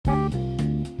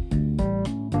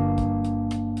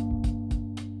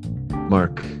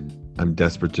Mark, I'm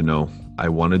desperate to know. I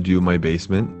want to do my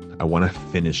basement. I want to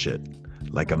finish it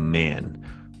like a man.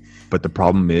 But the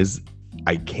problem is,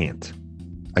 I can't.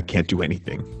 I can't do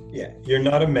anything. Yeah, you're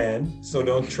not a man, so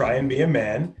don't try and be a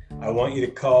man. I want you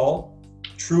to call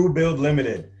True Build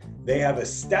Limited. They have a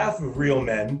staff of real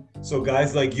men, so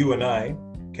guys like you and I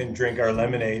can drink our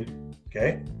lemonade,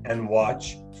 okay, and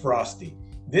watch Frosty.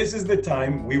 This is the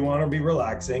time we want to be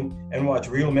relaxing and watch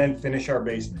real men finish our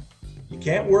basement. You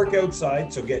can't work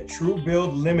outside, so get True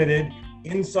Build Limited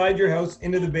inside your house,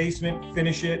 into the basement,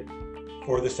 finish it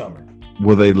for the summer.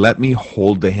 Will they let me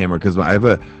hold the hammer? Because I have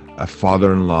a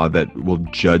father-in-law that will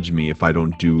judge me if I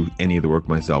don't do any of the work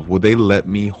myself. Will they let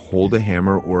me hold a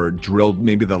hammer or drill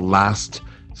maybe the last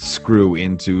screw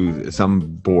into some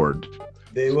board?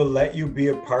 They will let you be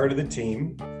a part of the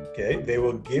team. Okay, they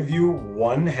will give you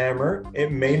one hammer.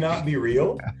 It may not be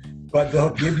real, but they'll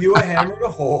give you a hammer to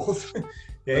hold,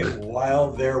 okay,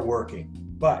 while they're working.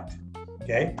 But,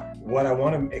 okay, what I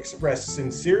want to express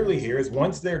sincerely here is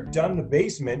once they're done the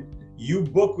basement, you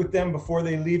book with them before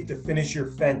they leave to finish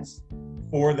your fence.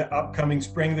 For the upcoming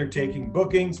spring, they're taking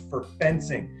bookings for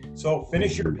fencing. So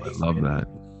finish your basement. I love that.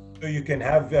 So you can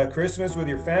have Christmas with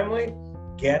your family.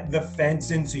 Get the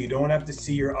fence in so you don't have to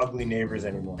see your ugly neighbors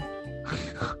anymore.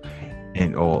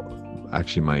 And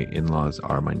actually my in-laws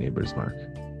are my neighbors, Mark.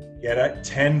 Get a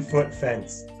 10-foot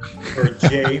fence for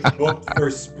Jay, booked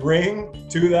for spring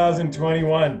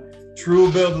 2021.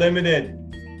 True Build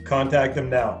Limited. Contact them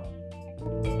now.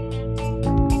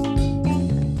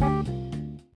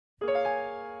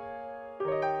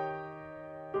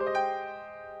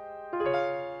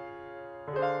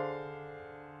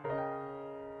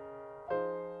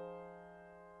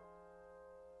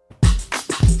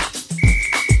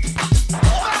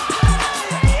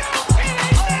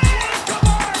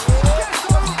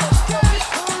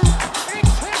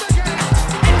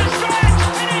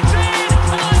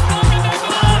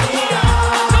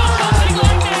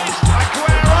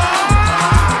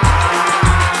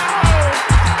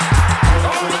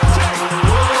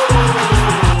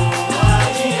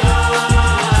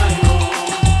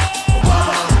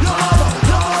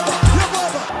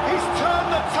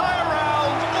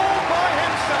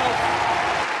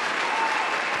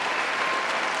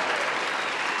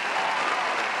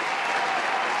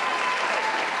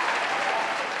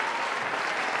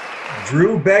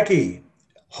 Drew Becky,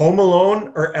 Home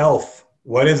Alone or Elf?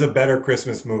 What is a better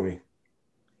Christmas movie?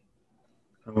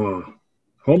 Oh,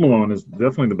 Home Alone is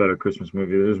definitely the better Christmas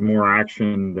movie. There's more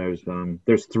action.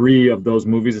 There's three of those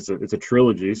movies. It's a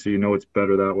trilogy, so you know it's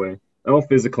better that way.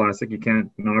 Elf is a classic. You can't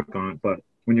knock on it. But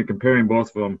when you're comparing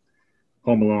both of them,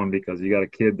 Home Alone, because you got a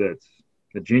kid that's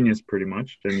a genius pretty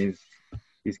much, and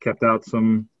he's kept out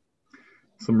some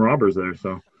robbers there.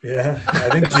 So. Yeah, I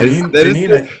think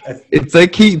Janine, it's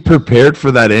like he prepared for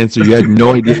that answer. You had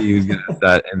no idea he was going to ask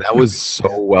that, and that was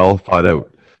so well thought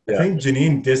out. I think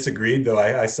Janine disagreed, though.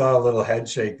 I saw a little head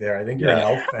shake there. I think you're an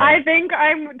Elf fan. I think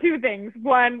I'm two things.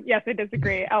 One, yes, I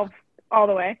disagree. Elf all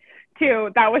the way.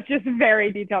 Two, that was just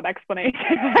very detailed explanation.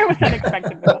 I was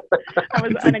unexpected. That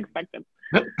was unexpected.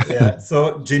 Yeah,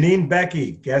 so Janine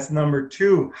Becky, guess number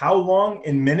 2. How long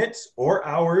in minutes or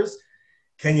hours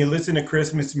can you listen to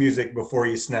Christmas music before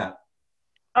you snap?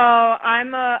 Oh,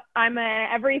 I'm a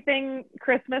everything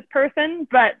Christmas person,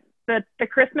 but the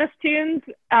Christmas tunes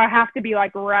have to be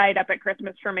like right up at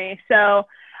Christmas for me. So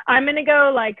I'm gonna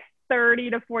go like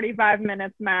 30 to 45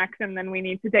 minutes max, and then we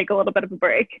need to take a little bit of a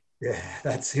break. Yeah,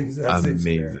 that seems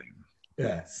amazing. Fair.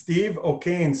 Yeah, Steve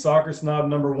O'Kane, Soccer Snob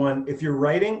number 1. If you're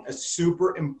writing a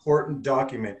super important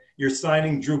document, you're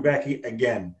signing Drew Becky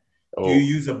again. Do you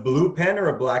use a blue pen or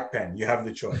a black pen? You have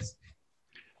the choice.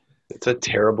 It's a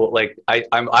terrible,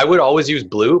 I would always use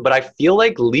blue, but I feel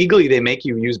like legally they make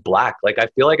you use black. Like, I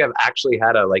feel like I've actually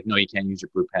had no, you can't use your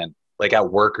blue pen, like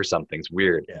at work or something. It's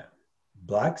weird. Yeah.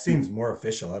 Black seems more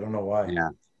official. I don't know why.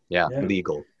 Yeah.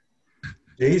 Legal.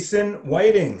 Jason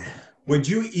Whiting, would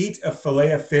you eat a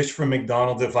fillet of fish from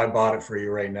McDonald's if I bought it for you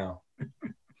right now?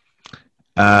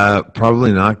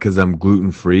 Probably not, because I'm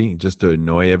gluten free, just to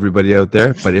annoy everybody out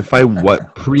there. But if I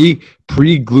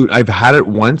pre-gluten, I've had it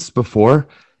once before,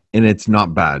 and it's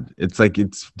not bad. It's like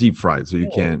it's deep fried, so you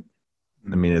can't.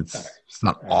 I mean, it's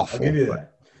not awful. I'll give you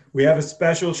that. We have a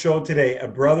special show today, a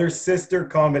brother-sister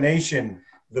combination,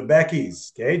 the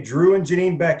Beckys. Okay, Drew and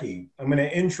Janine Becky. I'm going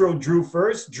to intro Drew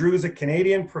first. Drew is a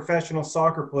Canadian professional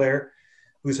soccer player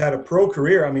who's had a pro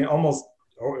career. I mean, almost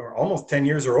 10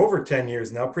 years or over 10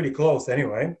 years now, pretty close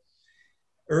anyway.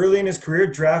 Early in his career,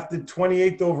 drafted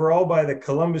 28th overall by the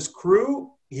Columbus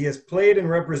Crew. He has played and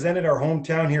represented our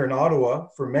hometown here in Ottawa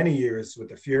for many years with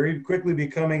the Fury, quickly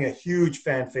becoming a huge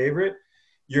fan favorite.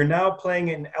 You're now playing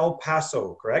in El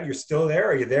Paso, correct? You're still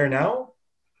there. Are you there now?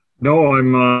 No,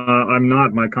 I'm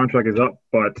not. My contract is up,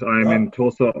 but I'm in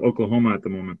Tulsa, Oklahoma at the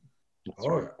moment.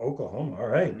 Oh, Oklahoma. All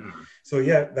right. So,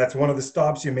 yeah, that's one of the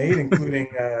stops you made, including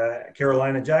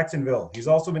Carolina, Jacksonville. He's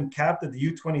also been capped at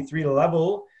the U23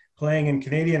 level, playing in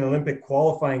Canadian Olympic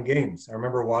qualifying games. I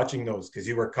remember watching those because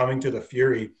you were coming to the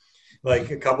Fury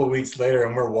like a couple of weeks later,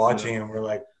 and we're watching and we're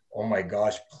like, oh my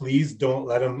gosh, please don't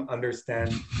let him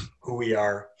understand who we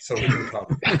are so he can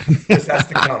come. This has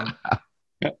to come.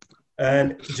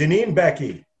 And Janine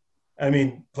Beckie, I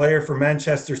mean, player for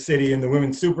Manchester City in the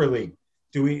Women's Super League.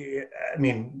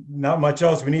 Not much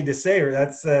else we need to say.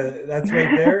 That's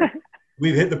right there.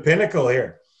 We've hit the pinnacle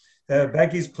here.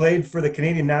 Beckie's played for the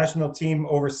Canadian national team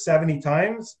over 70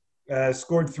 times,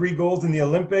 scored 3 goals in the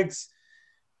Olympics,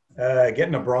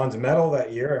 getting a bronze medal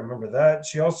that year. I remember that.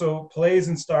 She also plays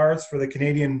and stars for the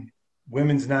Canadian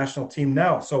women's national team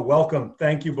now. So welcome.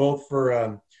 Thank you both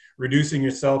for reducing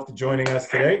yourself to joining us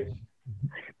today.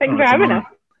 Thanks for having us.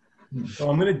 So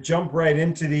I'm going to jump right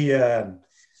into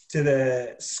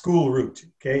the school route.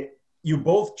 Okay. You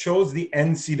both chose the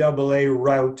NCAA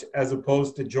route as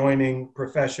opposed to joining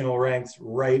professional ranks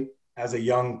right as a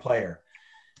young player.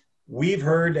 We've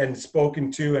heard and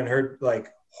spoken to and heard like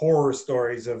horror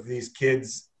stories of these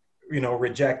kids,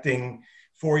 rejecting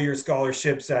 4-year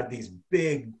scholarships at these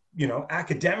big,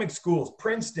 academic schools,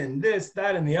 Princeton, this,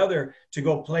 that, and the other, to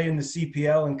go play in the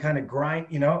CPL and kind of grind,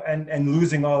 and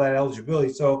losing all that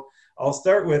eligibility. So I'll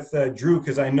start with Drew,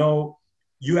 because I know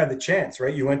you had the chance,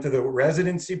 right? You went to the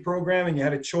residency program and you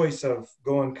had a choice of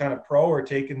going kind of pro or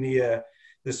taking the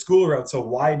school route. So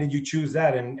why did you choose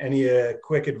that? And any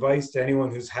quick advice to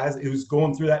anyone who's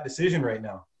going through that decision right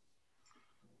now?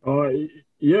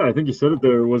 Yeah, I think you said it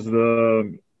there. It was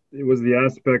the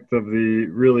aspect of the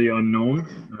really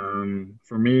unknown.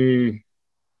 For me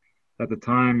at the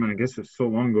time, and I guess it's so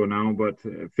long ago now, but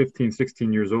 15,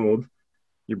 16 years old,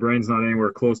 your brain's not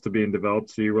anywhere close to being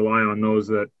developed. So you rely on those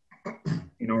that,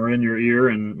 are in your ear.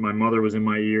 And my mother was in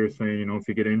my ear saying, if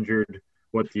you get injured,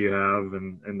 what do you have?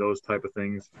 And those type of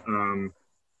things.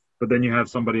 But then you have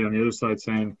somebody on the other side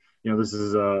saying, this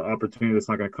is an opportunity that's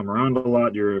not going to come around a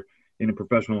lot. You're in a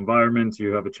professional environment.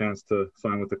 You have a chance to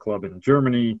sign with the club in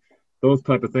Germany, those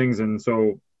type of things. And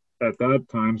so at that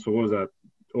time, so what was that,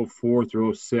 04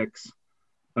 through 06,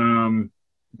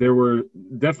 there were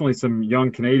definitely some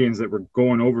young Canadians that were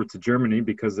going over to Germany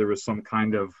because there was some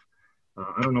kind of,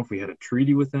 I don't know if we had a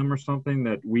treaty with them or something,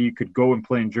 that we could go and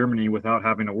play in Germany without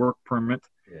having a work permit.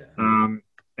 Yeah.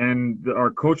 And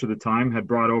our coach at the time had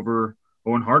brought over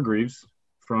Owen Hargreaves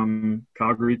from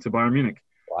Calgary to Bayern Munich.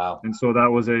 Wow. And so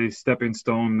that was a stepping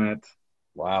stone that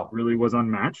really was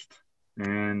unmatched.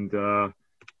 And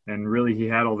really he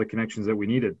had all the connections that we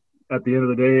needed. At the end of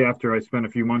the day, after I spent a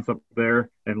few months up there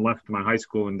and left my high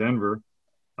school in Denver,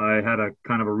 I had a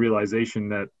kind of a realization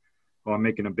that, I'm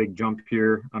making a big jump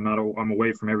here. I'm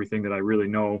away from everything that I really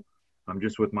know. I'm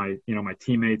just with my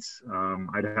teammates.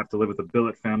 I'd have to live with a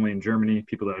billet family in Germany,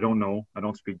 people that I don't know. I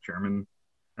don't speak German.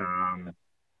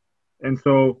 And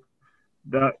so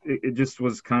that it just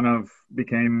was kind of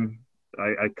became,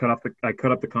 I cut up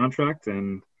the contract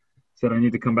and said I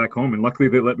need to come back home. And luckily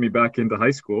they let me back into high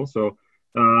school. So,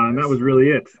 and that was really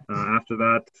it. After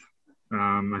that,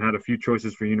 I had a few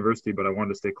choices for university, but I wanted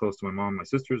to stay close to my mom and my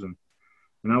sisters. And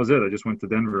that was it. I just went to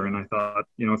Denver, and I thought,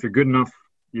 if you're good enough,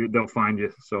 they'll find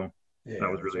you. So that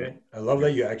was really it. I love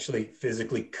that you actually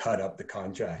physically cut up the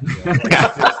contract.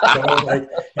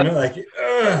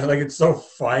 It's so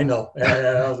final. Yeah,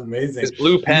 that was amazing. It's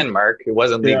blue pen, Mark. It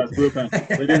wasn't legal. Yeah, blue pen.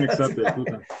 They didn't accept it. Blue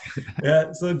pen.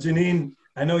 Yeah. So Janine,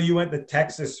 I know you went the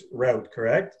Texas route,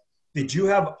 correct? Did you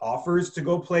have offers to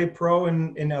go play pro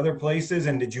in other places,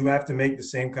 and did you have to make the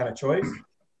same kind of choice?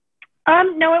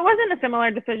 No, it wasn't a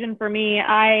similar decision for me.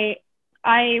 I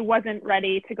wasn't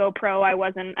ready to go pro. I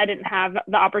didn't have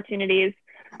the opportunities.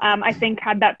 I think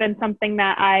had that been something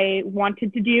that I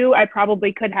wanted to do, I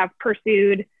probably could have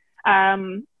pursued,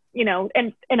 an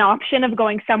option of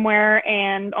going somewhere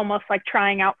and almost like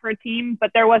trying out for a team,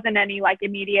 but there wasn't any like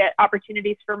immediate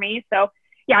opportunities for me. So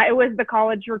yeah, it was the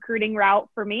college recruiting route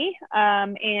for me.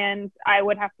 And I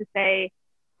would have to say,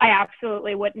 I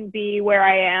absolutely wouldn't be where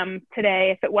I am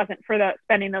today if it wasn't for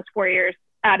spending those 4 years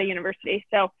at a university.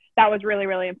 So that was really,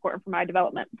 really important for my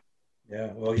development.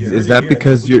 Yeah. Well, is that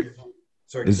because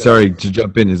sorry to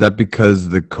jump in. Is that because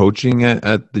the coaching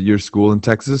at your school in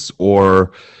Texas,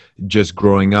 or just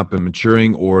growing up and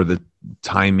maturing, or the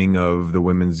timing of the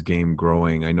women's game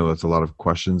growing? I know that's a lot of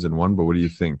questions in one, but what do you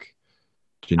think,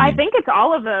 Janine? I think it's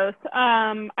all of those.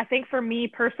 I think for me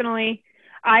personally,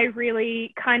 I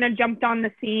really kind of jumped on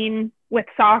the scene with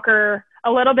soccer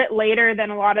a little bit later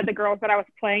than a lot of the girls that I was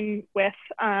playing with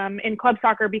in club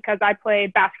soccer, because I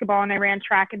played basketball and I ran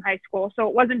track in high school. So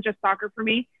it wasn't just soccer for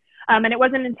me. And it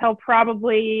wasn't until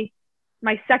probably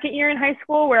my second year in high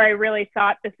school where I really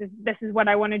thought this is what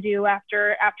I want to do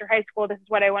after high school. This is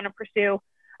what I want to pursue.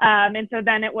 And so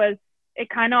then it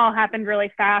kind of all happened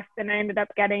really fast, and I ended up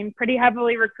getting pretty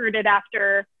heavily recruited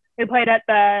after we played at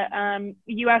the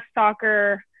U.S.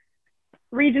 soccer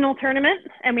regional tournament,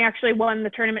 and we actually won the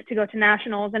tournament to go to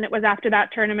nationals. And it was after that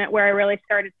tournament where I really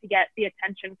started to get the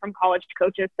attention from college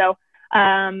coaches. So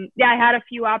I had a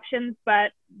few options,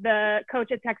 but the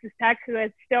coach at Texas Tech, who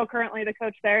is still currently the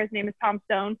coach there, his name is Tom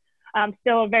Stone,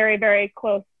 still a very, very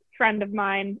close friend of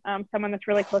mine, someone that's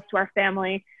really close to our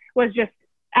family, was just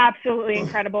absolutely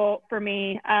incredible for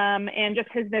me. And just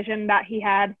his vision that he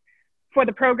had for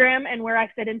the program and where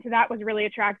I fit into that was really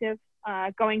attractive.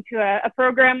 Going to a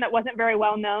program that wasn't very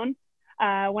well known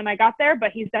when I got there,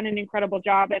 but he's done an incredible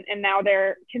job. And now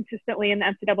they're consistently in the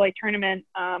NCAA tournament,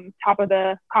 top of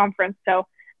the conference. So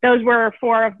those were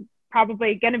four of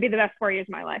probably going to be the best 4 years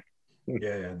of my life.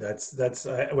 Yeah. That's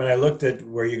when I looked at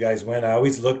where you guys went, I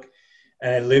always look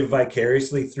and I live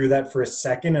vicariously through that for a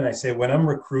second. And I say, when I'm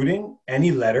recruiting,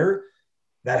 any letter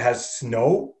that has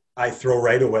snow, I throw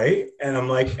right away. And I'm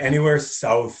like, anywhere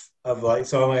south of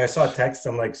so I'm like, I saw a text.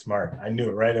 I'm like, smart. I knew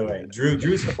it right away.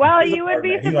 Drew's well, you would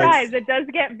be surprised. It does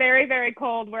get very, very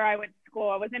cold where I went to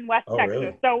school. I was in West Texas,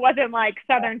 really? So it wasn't like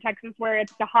Southern Texas where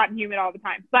it's hot and humid all the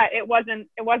time. But it wasn't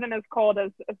as cold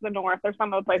as the north or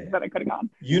some of the places that I could have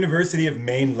gone. University of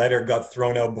Maine letter got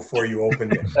thrown out before you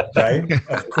opened it, right?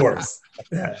 Of course,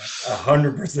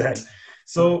 100%.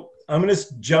 So I'm gonna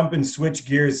jump and switch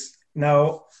gears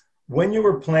now. When you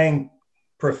were playing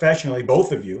professionally,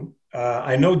 both of you,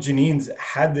 I know Janine's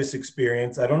had this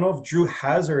experience. I don't know if Drew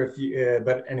has, or if you,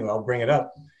 but anyway, I'll bring it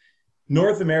up.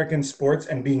 North American sports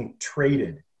and being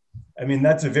traded. I mean,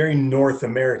 that's a very North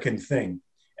American thing.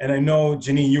 And I know,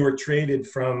 Janine, you were traded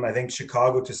from, I think,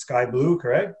 Chicago to Sky Blue,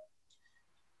 correct?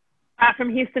 From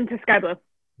Houston to Sky Blue.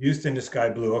 Houston to Sky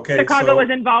Blue. Okay. Chicago was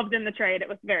involved in the trade. It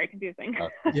was very confusing.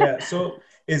 Yeah. So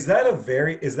is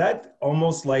that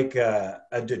almost like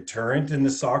a deterrent in the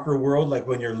soccer world? Like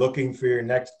when you're looking for your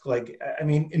next, I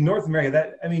mean, in North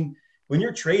America, when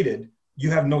you're traded,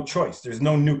 you have no choice. There's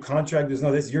no new contract. There's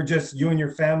no this. You're just, you and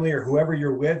your family or whoever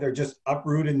you're with are just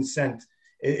uprooted and sent.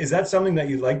 Is that something that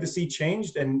you'd like to see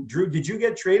changed? And Drew, did you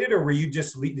get traded, or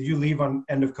did you leave on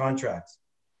end of contracts?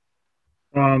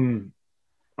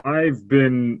 I've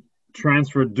been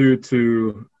transferred due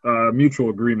to mutual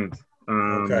agreement.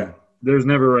 Okay. There's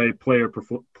never a player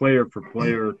for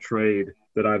player trade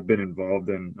that I've been involved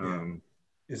in.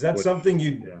 Is that something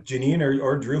Janine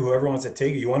or Drew, whoever wants to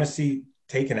take it, you want to see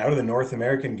taken out of the North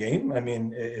American game? I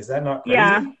mean, is that not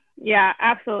crazy? Yeah,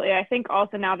 absolutely. I think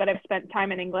also now that I've spent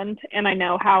time in England and I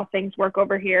know how things work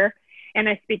over here, and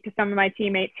I speak to some of my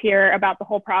teammates here about the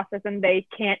whole process, and they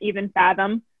can't even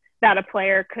fathom that a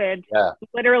player could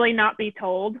literally not be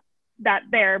told that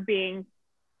they're being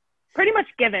pretty much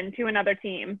given to another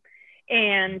team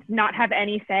and not have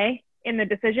any say in the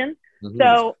decision. Mm-hmm.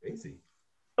 So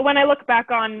when I look back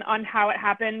on how it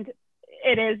happened,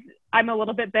 I'm a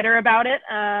little bit bitter about it.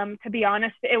 To be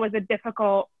honest, it was a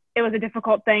difficult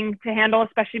thing to handle,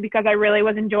 especially because I really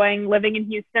was enjoying living in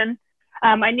Houston.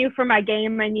 I knew for my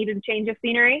game I needed a change of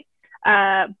scenery,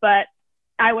 but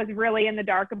I was really in the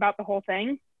dark about the whole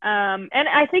thing. And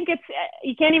I think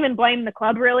you can't even blame the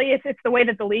club, really. It's the way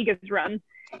that the league is run.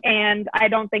 And I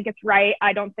don't think it's right.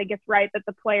 I don't think it's right that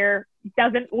the player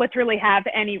doesn't literally have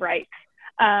any rights.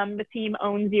 The team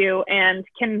owns you and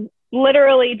can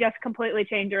literally just completely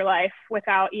change your life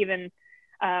without even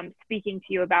speaking to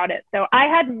you about it. So I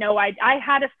had no idea. I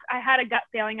had a gut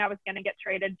feeling I was going to get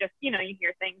traded. Just, you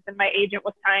hear things, and my agent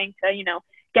was trying to,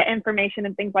 get information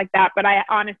and things like that. But I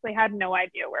honestly had no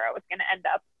idea where I was going to end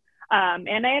up.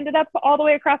 And I ended up all the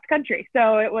way across the country.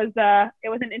 So it was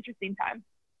an interesting time.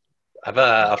 I have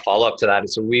a follow-up to that.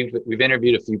 So we've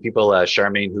interviewed a few people.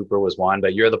 Charmaine Hooper was one,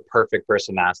 but you're the perfect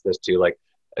person to ask this to. Like,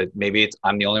 maybe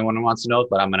I'm the only one who wants to know,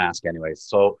 but I'm going to ask anyway.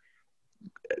 So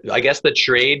I guess the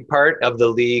trade part of the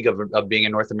league of being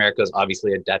in North America is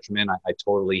obviously a detriment. I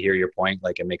totally hear your point.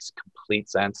 Like, it makes complete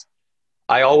sense.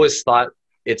 I always thought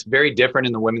it's very different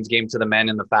in the women's game to the men,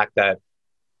 in the fact that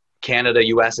Canada,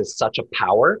 US is such a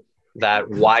power that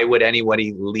why would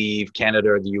anybody leave Canada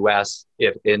or the US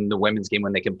if in the women's game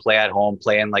when they can play at home,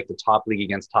 play in like the top league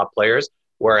against top players?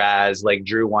 Whereas like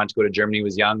Drew wanted to go to Germany,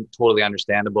 was young, totally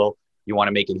understandable. You want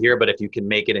to make it here, but if you can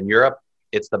make it in Europe,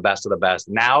 it's the best of the best.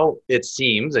 Now it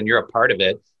seems, and you're a part of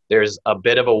it, there's a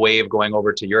bit of a wave going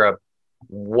over to Europe.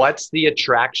 What's the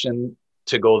attraction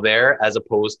to go there as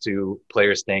opposed to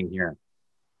players staying here?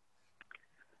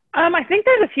 I think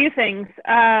there's a few things.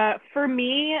 For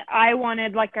me, I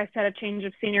wanted, like I said, a change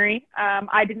of scenery.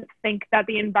 I didn't think that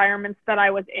the environments that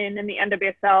I was in the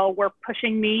NWSL were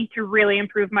pushing me to really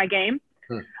improve my game.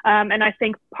 And I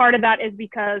think part of that is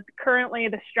because currently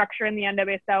the structure in the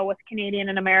NWSL with Canadian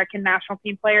and American national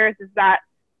team players is that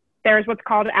there's what's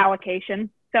called allocation.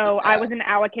 So I was an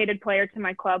allocated player to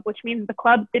my club, which means the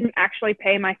club didn't actually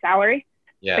pay my salary.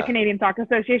 The Canadian Soccer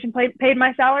Association paid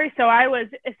my salary. So I was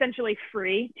essentially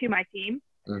free to my team.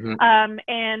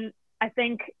 And I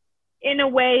think in a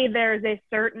way there's a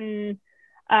certain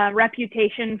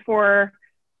reputation for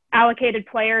allocated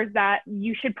players that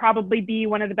you should probably be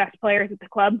one of the best players at the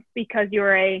club because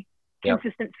you're a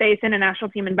consistent face in a national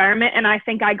team environment. And I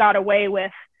think I got away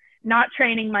with not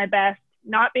training my best,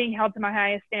 not being held to my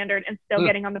highest standard, and still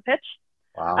getting on the pitch.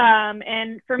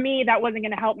 And for me, that wasn't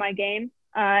going to help my game.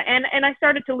 And I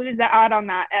started to lose out on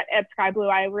that at Sky Blue.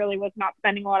 I really was not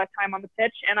spending a lot of time on the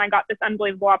pitch, and I got this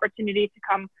unbelievable opportunity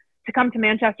to come to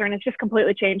Manchester, and it's just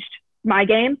completely changed my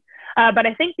game. But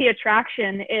I think the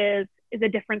attraction is a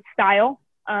different style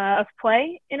of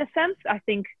play in a sense. I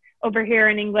think over here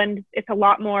in England, it's a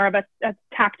lot more of a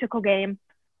tactical game.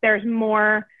 There's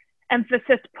more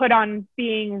emphasis put on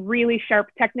being really sharp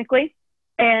technically.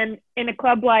 And in a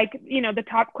club like, the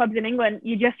top clubs in England,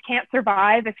 you just can't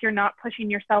survive if you're not pushing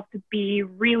yourself to be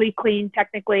really clean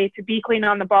technically, to be clean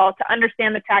on the ball, to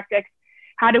understand the tactics.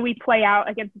 How do we play out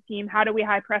against a team? How do we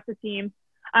high press a team?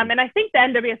 And I think the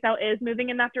NWSL is moving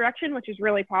in that direction, which is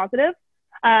really positive.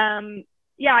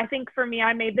 I think for me,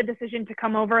 I made the decision to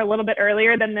come over a little bit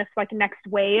earlier than this next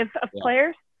wave of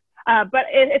players. But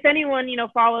if anyone,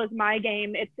 follows my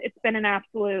game, it's been an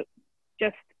absolute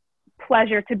just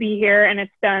pleasure to be here, and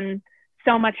it's done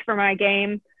so much for my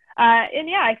game.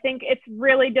 I think it's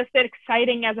really just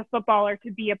exciting as a footballer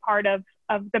to be a part of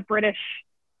the British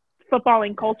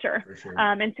footballing culture. For sure.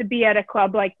 And to be at a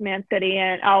club like Man City,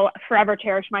 and I'll forever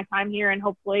cherish my time here and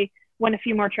hopefully win a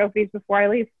few more trophies before I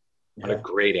leave. What a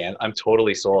great answer. I'm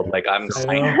totally sold. I'm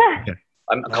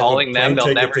calling them. Plane They'll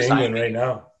ticket never to sign England me. right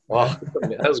now. Wow,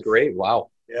 that was great. Wow.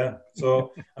 Yeah.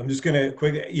 So I'm just gonna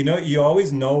you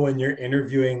always know when you're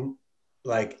interviewing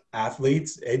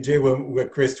athletes. AJ,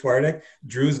 with Chris Twardek,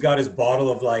 Drew's got his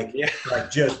bottle of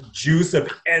just juice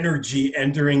of energy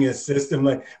entering his system.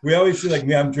 We always feel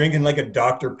me, I'm drinking a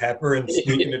Dr. Pepper and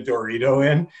sneaking a Dorito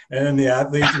in, and then the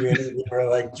athletes we interview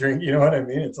are drink. You know what I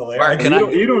mean? It's hilarious.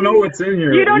 Mark, you don't know what's in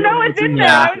here. You don't know what's in there.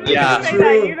 I was just gonna say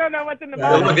that. You don't know what's in the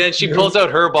bottle. And then she pulls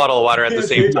out her bottle of water at the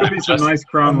same time. It's a nice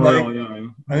Crown Royal.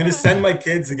 I'm gonna send my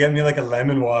kids to get me a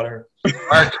lemon water.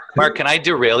 Mark, can I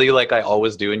derail you like I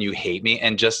always do and you hate me,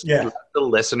 and just let the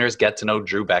listeners get to know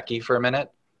Drew Becky for a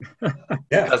minute?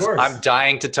 Yeah, of course. I'm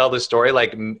dying to tell the story.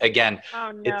 Again,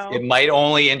 it might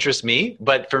only interest me,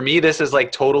 but for me, this is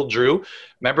total Drew.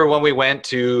 Remember when we went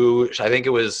to, I think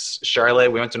it was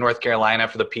Charlotte, we went to North Carolina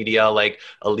for the PDL,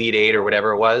 Elite 8 or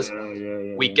whatever it was.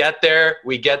 Yeah. We get there,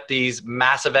 we get these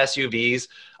massive SUVs.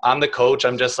 I'm the coach.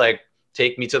 I'm just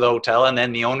take me to the hotel. And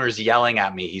then the owner's yelling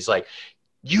at me. He's like,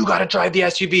 you got to drive the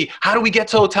SUV. How do we get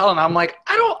to the hotel? And I'm like,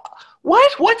 I'm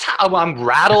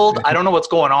rattled. I don't know what's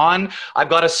going on. I've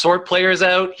got to sort players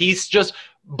out. He's just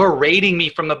berating me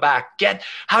from the back.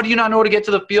 How do you not know how to get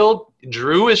to the field?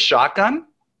 Drew is shotgun.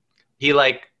 He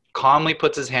calmly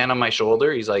puts his hand on my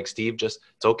shoulder. He's like, Steve, it's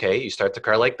okay. You start the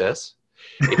car like this.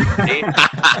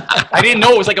 I didn't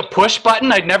know it was a push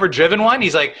button. I'd never driven one.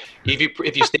 He's like, if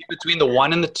you stay between the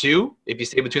 1 and the 2,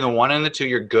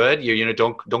 you're good.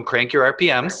 Don't crank your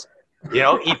RPMs.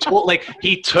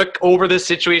 He took over this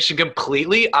situation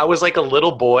completely. I was like a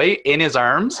little boy in his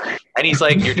arms, and he's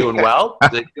like, "You're doing well.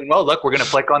 Look, we're gonna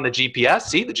flick on the GPS.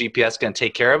 See, the GPS is gonna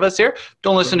take care of us here.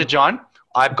 Don't listen to John.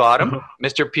 I've got him,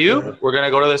 Mr. Pugh. We're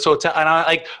gonna go to this hotel."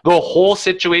 And the whole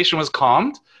situation was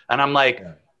calmed, and I'm like.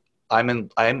 I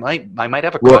might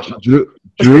have a crush. Well,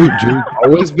 Drew,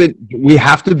 always been. We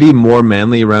have to be more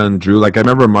manly around Drew. I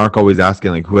remember Mark always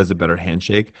asking who has a better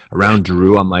handshake. Around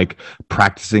Drew, I'm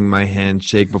practicing my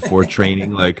handshake before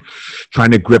training,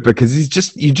 trying to grip it because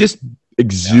you just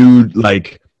exude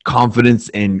confidence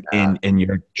and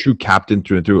you're a true captain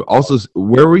through and through. Also,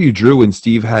 where were you, Drew, when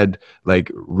Steve had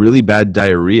really bad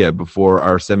diarrhea before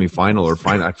our semifinal or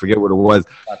final? I forget what it was.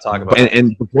 Not talking about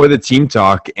and before the team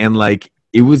talk and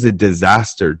it was a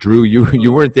disaster. Drew,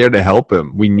 you weren't there to help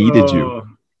him. We needed you.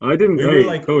 I didn't.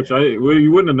 Coach,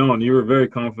 you wouldn't have known. You were very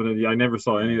confident. I never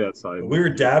saw any of that side. We were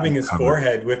dabbing his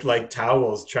forehead with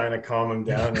towels, trying to calm him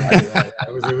down.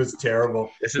 It was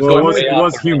terrible. It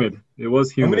was humid. It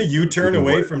was humid. I'm going to U-turn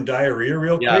away from diarrhea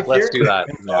real quick. Yeah, let's do that.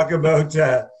 And talk about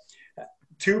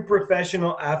two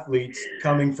professional athletes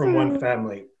coming from one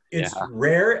family. It's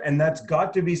rare, and that's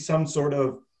got to be some sort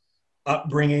of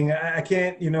upbringing. I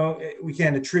can't, we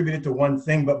can't attribute it to one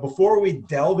thing. But before we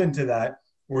delve into that,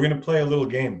 we're going to play a little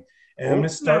game. And I'm going to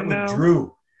start with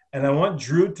Drew. And I want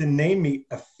Drew to name me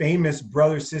a famous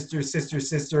brother, sister,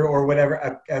 sister, or whatever,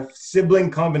 a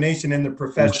sibling combination in the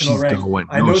professional ranks.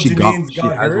 I know Janine's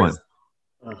got hers.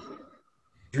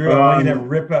 Drew, I want you to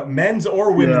rip up men's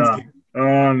or women's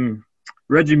game.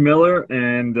 Reggie Miller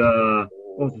and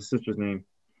what was his sister's name?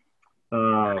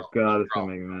 Oh, God, it's going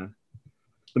to make me mad.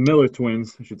 The Miller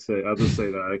twins, I should say. I'll just say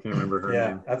that. I can't remember her name.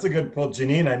 Yeah, that's a good pull.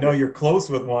 Janine, I know you're close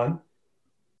with one.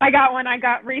 I got one. I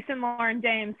got Reese and Lauren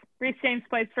James. Reese James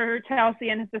plays for Chelsea,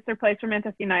 and his sister plays for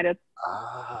Manchester United.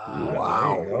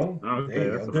 Wow. There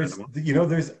you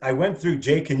go. I went through.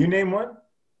 Jay, can you name one?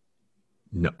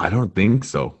 No, I don't think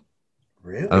so.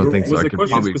 Really? I don't think so. Was the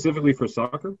question specifically for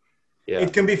soccer? Yeah.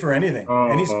 It can be for anything.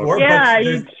 Any sport. Yeah,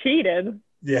 you cheated.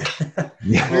 Yeah.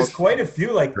 There's quite a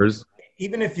few. Like,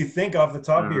 even if you think off the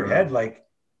top of your head, like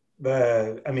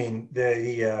the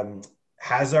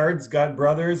Hazard's got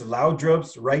brothers,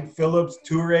 Laudrups, Wright Phillips,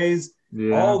 Tourés.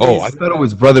 Yeah. I thought it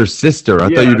was brother sister. I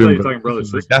thought you were doing talking brother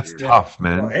sister. That's tough,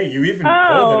 man. Well, hey, you even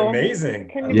pulled it.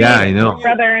 Amazing. I know.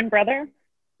 Brother and brother.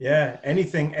 Yeah,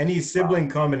 any sibling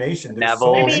combination.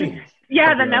 Neville.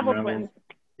 Yeah, the Neville twins.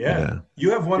 Yeah.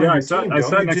 You have one on your team, I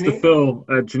sat next to Phil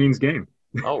at Janine's game.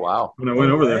 Oh, wow. When I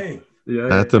went over there. Yeah.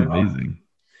 That's amazing.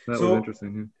 That was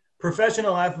interesting. Yeah.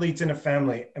 Professional athletes in a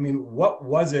family. I mean, what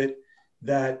was it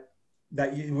that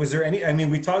was there any? I mean,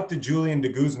 we talked to Julian de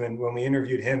Guzman when we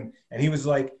interviewed him, and he was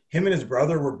like, him and his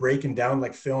brother were breaking down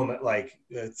like film at like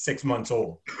 6 months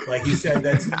old. Like he said,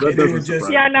 that they were just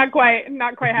not quite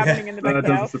happening in the back That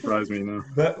doesn't surprise me, no.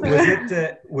 But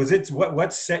was it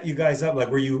what set you guys up? Like,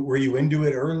 were you into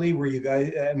it early? Were you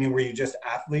guys? I mean, were you just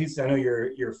athletes? I know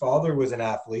your father was an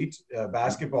athlete, a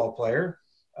basketball player.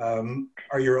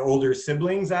 Are your older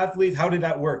siblings athletes? How did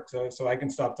that work? So I can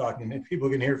stop talking and people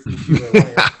can hear from you.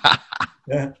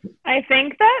 Yeah. I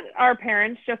think that our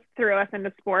parents just threw us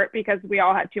into sport because we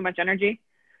all had too much energy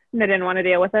and they didn't want to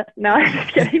deal with it. No, I'm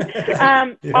just kidding.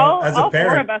 As a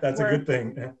parent, that's a good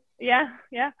thing. Yeah.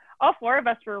 All four of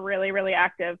us were really, really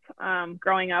active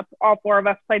growing up. All four of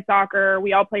us played soccer.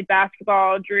 We all played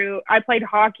basketball. I played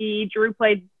hockey. Drew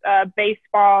played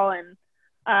baseball,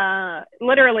 and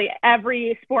literally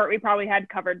every sport we probably had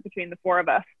covered between the four of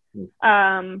us.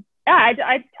 I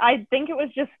think it was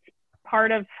just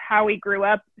part of how we grew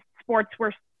up. Sports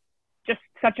were just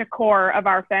such a core of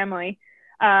our family.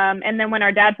 And then when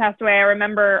our dad passed away, I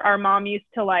remember our mom used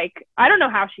to I don't know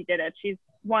how she did it. She's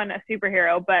a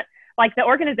superhero, but the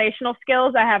organizational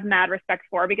skills I have mad respect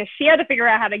for, because she had to figure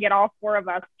out how to get all four of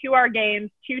us to our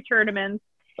games, 2 tournaments.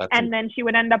 Then she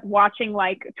would end up watching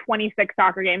 26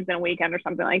 soccer games in a weekend or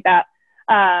something like that.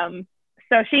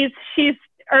 So she's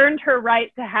earned her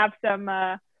right to have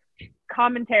some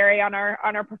commentary on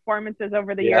our performances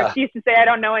over the years. She used to say I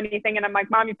don't know anything, and I'm like,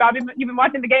 Mom, you've been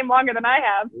watching the game longer than I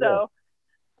have. So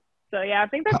yeah, I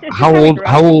think that's just how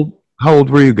old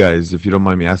were you guys, if you don't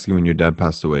mind me asking, when your dad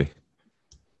passed away?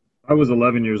 I was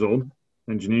 11 years old,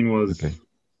 and Janine was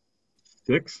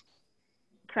 6.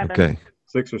 7. Okay.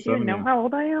 6 or 7. You know how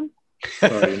old I am?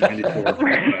 Sorry,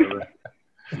 94.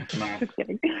 Just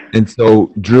kidding. And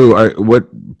so, Drew,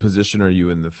 what position are you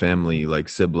in the family? Like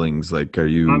siblings? Like, are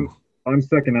you? I'm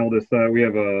second eldest. We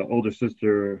have a older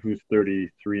sister who's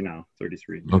 33 now.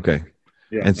 33. Okay.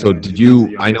 Yeah. And so, did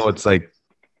you? I know it's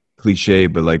cliche,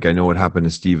 but I know what happened to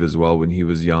Steve as well when he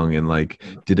was young. And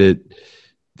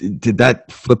did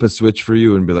that flip a switch for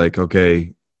you and be like,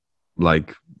 okay,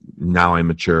 now I'm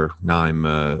mature. Now I'm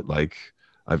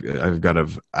I've got to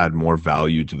add more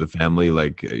value to the family.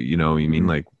 You mean?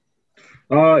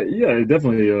 Yeah, it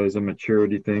definitely is a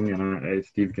maturity thing, and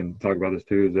Steve can talk about this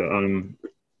too.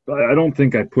 I don't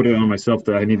think I put it on myself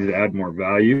that I needed to add more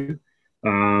value,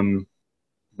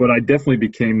 but I definitely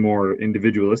became more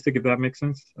individualistic, if that makes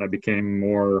sense. I became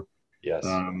more. Yes.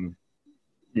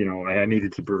 I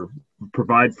needed to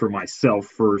provide for myself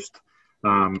first.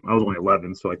 I was only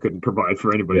 11, so I couldn't provide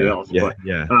for anybody else.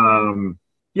 Yeah.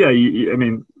 I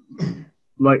mean,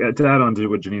 to add on to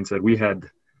what Janine said, we had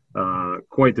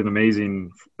quite an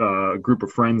amazing group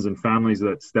of friends and families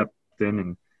that stepped in,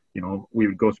 and we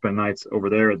would go spend nights over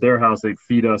there at their house. They'd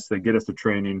feed us, they'd get us to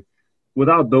training.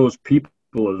 Without those people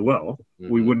as well,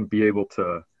 we wouldn't be able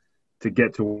to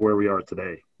get to where we are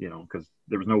today. Because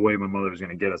there was no way my mother was going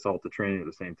to get us all to training at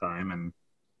the same time, and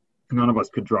none of us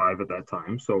could drive at that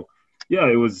time. So yeah,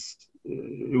 it was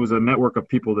a network of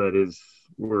people that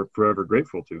we're forever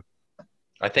grateful to.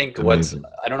 I think Amazing.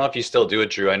 I don't know if you still do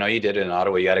it, Drew. I know you did it in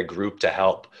Ottawa. You had a group to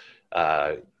help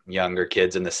younger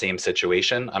kids in the same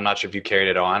situation. I'm not sure if you carried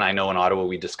it on. I know in Ottawa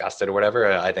we discussed it or whatever.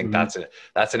 I think that's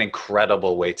an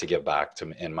incredible way to give back,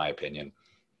 in my opinion.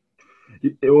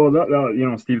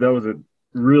 Well, Steve, that was a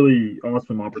really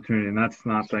awesome opportunity, and that's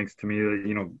not thanks to me.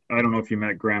 I don't know if you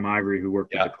met Graham Ivory, who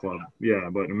worked at the club. Yeah,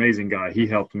 but an amazing guy. He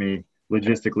helped me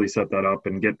logistically set that up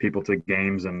and get people to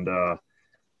games. And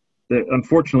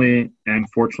unfortunately, and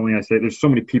fortunately, I say there's so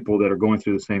many people that are going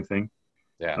through the same thing.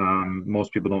 Yeah.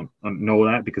 Most people don't know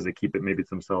that because they keep it maybe to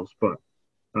themselves. But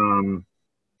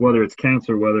whether it's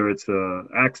cancer, whether it's an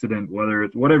accident,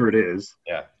 whatever it is,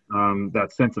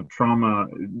 that sense of trauma,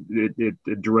 it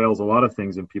derails a lot of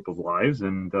things in people's lives.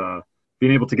 And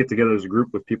being able to get together as a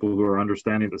group with people who are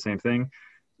understanding the same thing,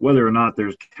 whether or not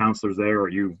there's counselors there or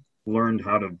you learned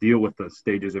how to deal with the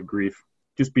stages of grief,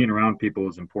 just being around people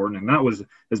is important. And that was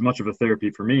as much of a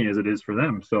therapy for me as it is for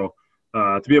them. So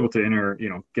to be able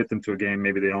to get them to a game,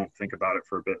 maybe they don't think about it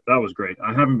for a bit. That was great.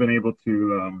 I haven't been able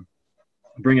to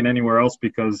bring it anywhere else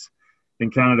because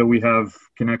in Canada we have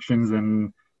connections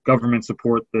and government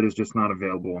support that is just not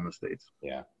available in the States.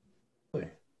 Yeah.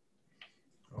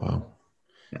 Wow.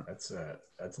 Yeah. That's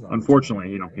not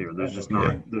unfortunately, here there's just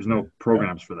there's no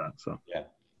programs for that. So yeah,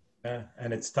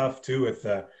 and it's tough too with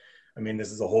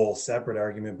this is a whole separate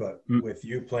argument, but with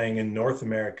you playing in North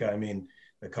America,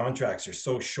 the contracts are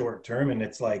so short term, and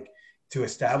it's like to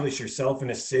establish yourself in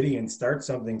a city and start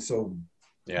something so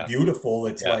beautiful.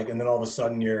 It's like, and then all of a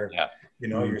sudden you're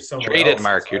you're somewhere traded, else.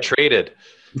 Mark. You're traded.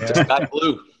 To Sky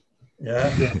Blue.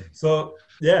 Yeah. So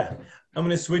I'm going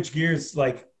to switch gears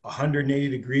like 180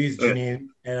 degrees, Janine,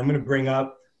 and I'm going to bring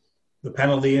up the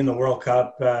penalty in the World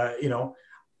Cup.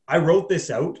 I wrote this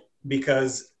out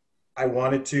because I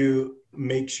wanted to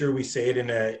make sure we say it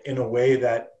in a way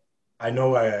that I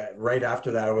know. Right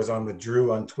after that, I was on with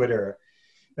Drew on Twitter.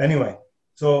 Anyway,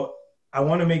 so I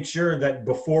want to make sure that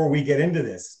before we get into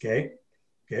this, okay,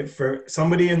 for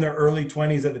somebody in their early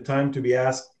 20s at the time to be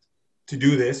asked to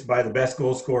do this by the best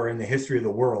goal scorer in the history of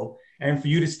the world, and for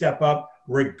you to step up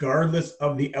regardless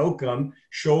of the outcome,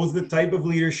 shows the type of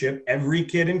leadership every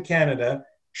kid in Canada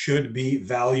should be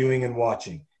valuing and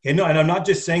watching. Okay, no, and I'm not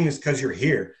just saying this because you're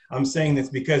here. I'm saying this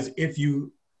because if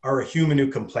you are a human who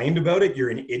complained about it, you're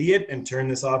an idiot, and turn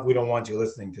this off. We don't want you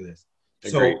listening to this.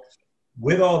 Agreed. So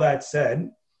with all that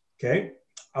said, okay,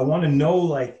 I want to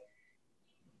know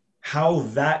how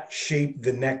that shaped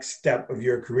the next step of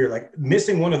your career. Like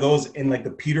missing one of those in the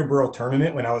Peterborough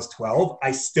tournament when I was 12,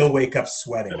 I still wake up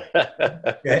sweating.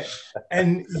 Okay.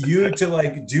 And you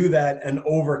to do that and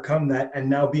overcome that and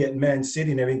now be at Man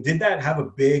City and everything, did that have a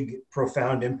big,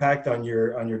 profound impact on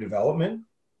your development?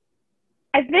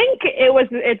 I think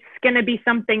it's going to be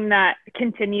something that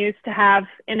continues to have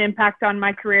an impact on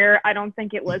my career. I don't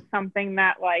think it was something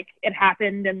that it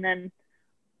happened and then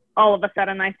all of a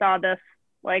sudden I saw this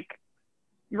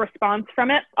response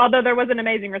from it, although there was an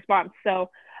amazing response.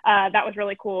 So that was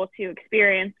really cool to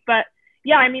experience. But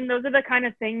yeah, those are the kind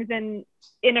of things in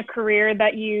a career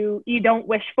that you don't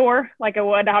wish for. I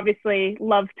would obviously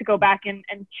love to go back and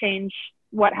change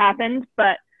what happened,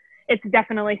 but it's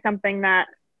definitely something that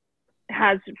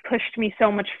has pushed me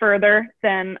so much further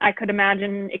than I could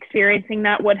imagine experiencing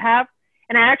that would have.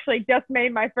 And I actually just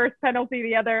made my first penalty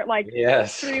the other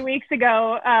 3 weeks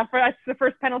ago. That's the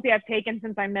first penalty I've taken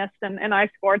since I missed, and I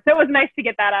scored. So it was nice to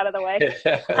get that out of the way.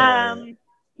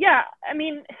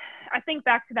 I think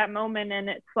back to that moment, and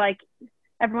it's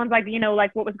everyone's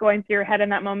what was going through your head in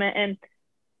that moment, and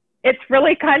it's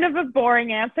really kind of a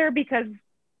boring answer because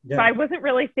I wasn't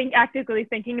really actively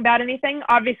thinking about anything.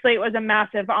 Obviously, it was a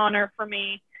massive honor for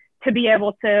me to be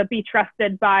able to be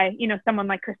trusted by, someone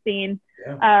like Christine,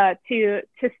 to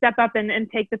step up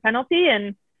and take the penalty.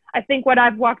 And I think what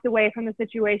I've walked away from the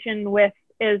situation with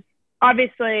is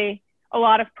obviously a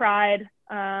lot of pride,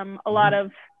 a lot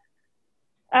of,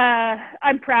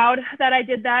 I'm proud that I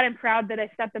did that. I'm proud that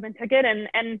I stepped up and took it.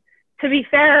 And to be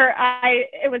fair,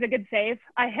 it was a good save.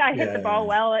 I hit the ball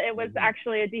well. It was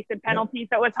actually a decent penalty.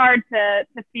 So it was hard to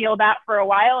feel that for a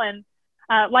while. And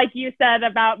like you said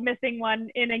about missing one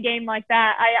in a game like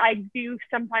that, I do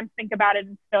sometimes think about it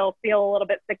and still feel a little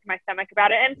bit sick to my stomach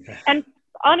about it. And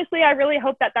honestly, I really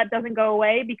hope that doesn't go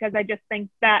away because I just think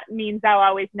that means I'll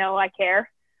always know I care.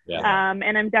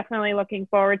 And I'm definitely looking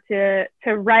forward to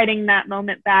writing that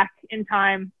moment back in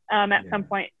time at some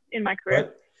point in my career.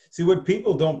 But, see, what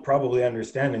people don't probably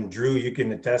understand, and Drew, you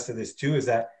can attest to this too, is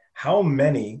that how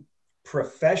many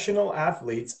professional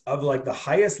athletes of the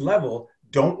highest level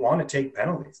don't want to take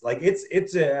penalties. Like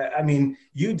I mean,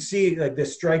 you'd see like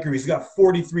this striker, he's got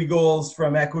 43 goals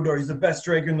from Ecuador. He's the best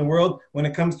striker in the world. When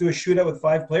it comes to a shootout with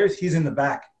 5 players, he's in the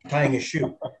back tying his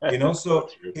shoe, you know? So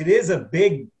it is a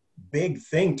big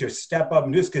thing to step up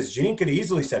and do this, because Janine could have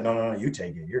easily said, no, you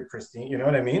take it. You're Christine. You know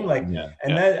what I mean? Like,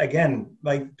 that, again,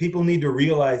 like people need to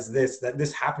realize that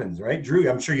this happens, right? Drew,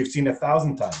 I'm sure you've seen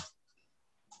 1,000 times.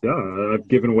 Yeah, I've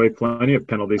given away plenty of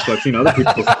penalties, so I've seen other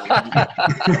people.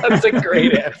 That's a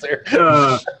great answer.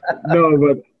 No,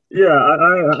 but yeah,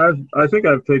 I think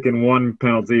I've taken one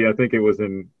penalty. I think it was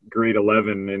in grade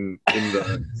 11 in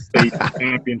the state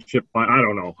championship. I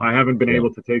don't know. I haven't been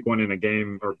able to take one in a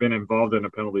game or been involved in a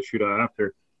penalty shootout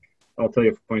after. I'll tell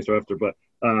you a funny story after, but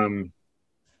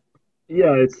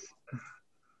yeah, it's,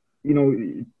 you know,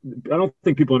 I don't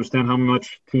think people understand how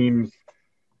much teams.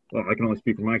 Well, I can only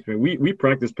speak from my experience. We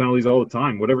practice penalties all the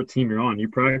time. Whatever team you're on, you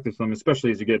practice them,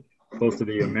 especially as you get close to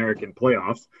the American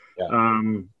playoffs,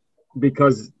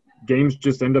 because games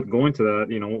just end up going to that.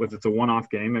 You know, if it's a one-off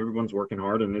game, everyone's working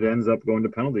hard, and it ends up going to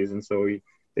penalties. And so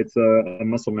it's a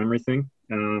muscle memory thing.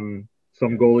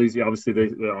 Some goalies, obviously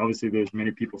there's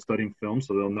many people studying film,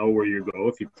 so they'll know where you go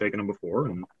if you've taken them before.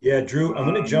 And yeah, Drew, I'm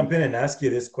going to jump in and ask you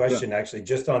this question, actually,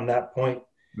 just on that point.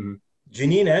 Mm-hmm.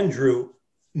 Janine and Drew,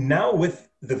 now with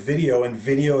the video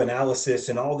analysis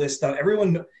and all this stuff,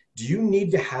 everyone, do you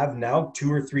need to have now 2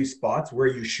 or 3 spots where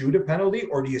you shoot a penalty,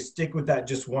 or do you stick with that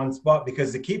just one spot?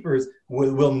 Because the keepers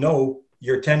will know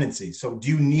your tendencies. So do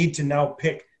you need to now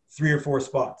pick 3 or 4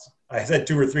 spots? I said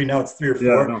 2 or 3, now it's 3 or 4.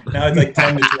 Yeah, no. Now it's like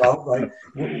 10 to 12. Like,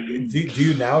 do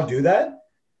you now do that?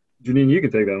 Janine, you can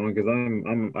take that one, because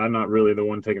I'm not really the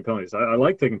one taking penalties. I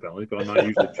like taking penalties, but I'm not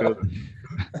usually chosen.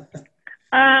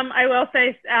 I will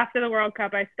say after the World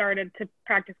Cup, I started to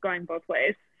practice going both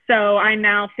ways. So I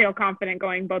now feel confident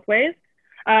going both ways.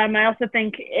 I also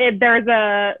think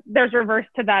there's reverse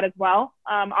to that as well.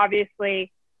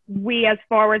 Obviously, we as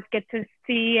forwards get to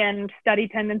see and study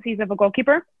tendencies of a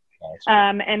goalkeeper,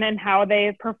 and then how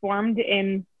they performed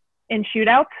in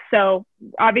shootouts. So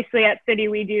obviously at City,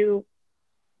 we do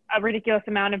a ridiculous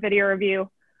amount of video review.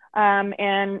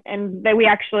 And that we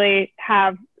actually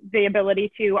have the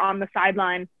ability to, on the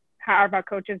sideline, have our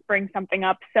coaches bring something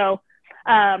up. So,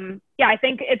 I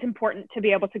think it's important to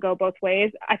be able to go both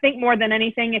ways. I think more than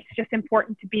anything, it's just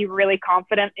important to be really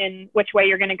confident in which way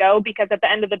you're going to go, because at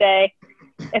the end of the day,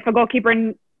 if a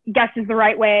goalkeeper guesses the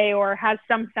right way or has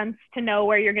some sense to know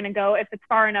where you're going to go, if it's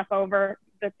far enough over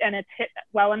and it's hit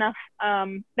well enough,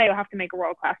 they will have to make a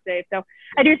world-class save. So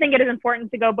I do think it is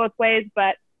important to go both ways,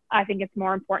 but I think it's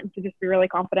more important to just be really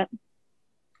confident.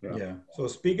 Yeah. So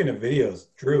speaking of videos,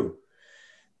 Drew,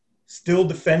 Still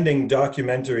Defending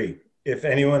documentary. If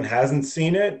anyone hasn't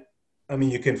seen it, I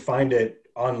mean, you can find it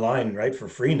online, right, for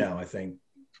free now, I think.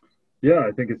 Yeah,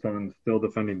 I think it's on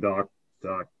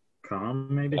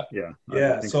stilldefendingdoc.com, maybe. Yeah.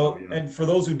 Yeah. So, and for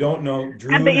those who don't know,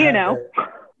 Drew. I bet you know.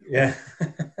 Yeah.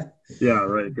 Yeah,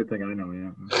 right. Good thing I know,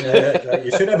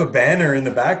 You should have a banner in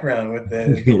the background with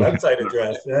the website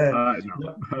address. Yeah.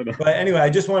 No. But anyway,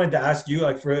 I just wanted to ask you,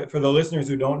 like, for the listeners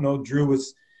who don't know, Drew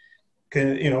was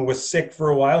sick for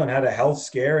a while and had a health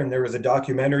scare, and there was a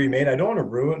documentary made. I don't want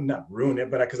to not ruin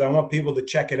it, but because I want people to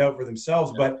check it out for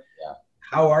themselves. But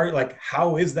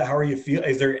how is that? How are you feel?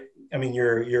 Is there? I mean,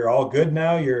 you're all good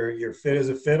now. You're fit as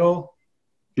a fiddle.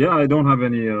 Yeah, I don't have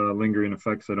any lingering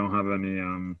effects. I don't have any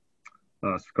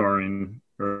scarring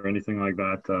or anything like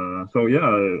that. So yeah,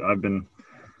 I've been,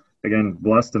 again,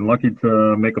 blessed and lucky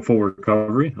to make a full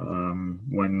recovery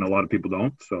when a lot of people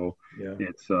don't. So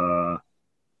it's what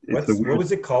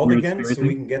was it called again? So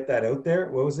we can get that out there.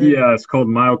 What was it? Yeah, it's called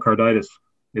myocarditis.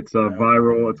 It's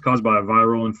it's caused by a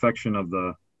viral infection of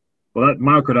that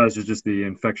myocarditis is just the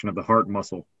infection of the heart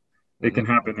muscle. It can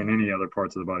happen in any other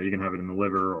parts of the body. You can have it in the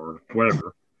liver or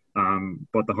whatever.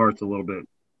 But the heart's a little bit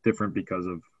different because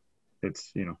of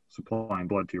its, supplying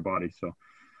blood to your body. So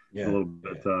a little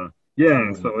bit,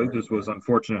 and so it just was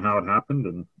unfortunate how it happened.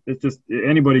 And it's just,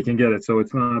 anybody can get it. So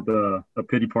it's not a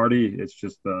pity party. It's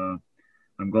just,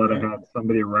 I'm glad I had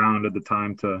somebody around at the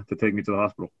time to take me to the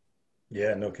hospital.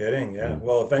 Yeah, no kidding. Yeah.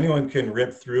 Well, if anyone can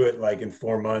rip through it like in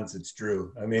 4 months, it's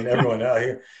Drew. I mean, everyone out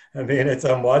here,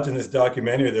 I'm watching this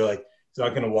documentary. They're like, he's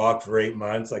not going to walk for 8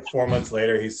 months. Like 4 months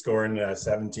later, he's scoring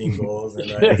 17 goals. And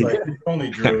it's like, only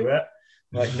Drew.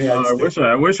 Like me,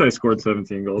 I wish I scored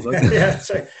 17 goals. Yeah, that's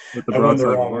right. I went the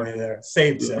wrong way there.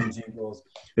 Saved 17 goals.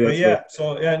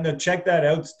 But check that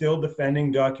out. Still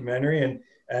Defending documentary. And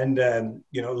And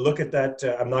look at that.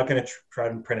 I'm not going to try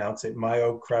and pronounce it.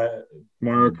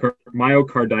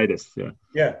 Myocarditis. Yeah.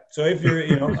 Yeah. So if you're,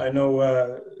 I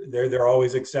know they're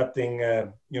always accepting,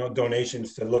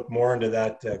 donations to look more into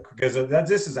that because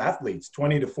this is athletes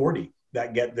 20 to 40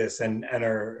 that get this and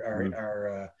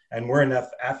are and we're an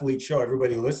athlete show.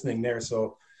 Everybody listening there,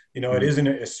 so it isn't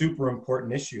a super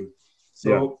important issue.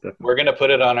 So we're gonna put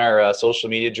it on our social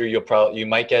media, Drew. You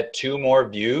might get 2 more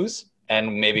views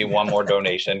and maybe 1 more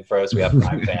donation for us. We have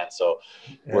 5 fans, so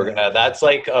that's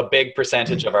like a big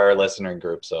percentage of our listener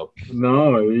group. So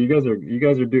no, you guys are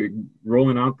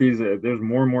rolling out these. There's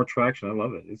more and more traction. I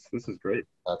love it. This is great.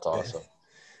 That's awesome.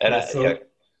 And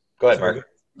go ahead, Mark.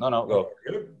 No, go.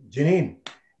 Janine,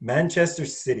 Manchester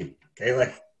City.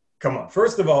 Okay, come on.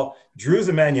 First of all, Drew's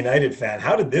a Man United fan.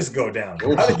 How did this go down?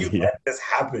 How did you let this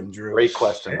happen, Drew? Great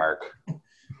question, Mark.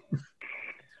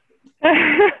 We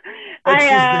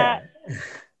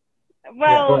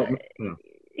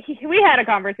had a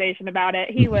conversation about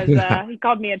it. He was he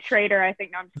called me a traitor, I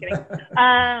think. No, I'm just kidding.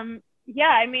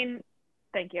 I mean,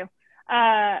 thank you.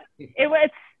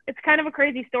 It's kind of a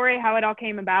crazy story how it all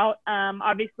came about.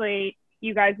 Obviously,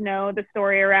 you guys know the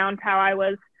story around how I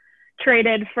was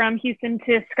traded from Houston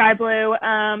to Sky Blue.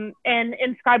 And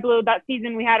in Sky Blue that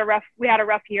season, we had a rough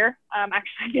year.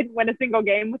 Actually, I didn't win a single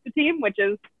game with the team, which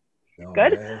is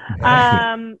good.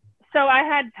 So I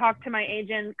had talked to my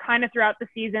agent kind of throughout the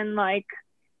season, like,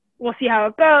 we'll see how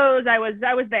it goes. I was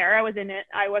there. I was in it.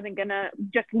 I wasn't going to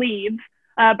just leave.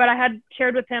 But I had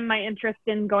shared with him my interest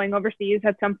in going overseas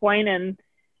at some point. And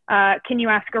can you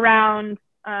ask around?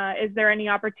 Is there any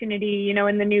opportunity,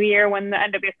 in the new year when the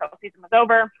NWSL season was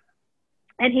over?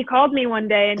 And he called me one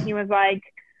day and he was like,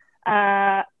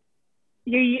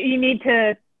 you need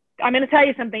to, I'm going to tell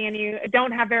you something and you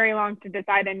don't have very long to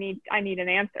decide. I need an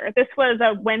answer. This was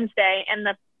a Wednesday and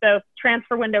the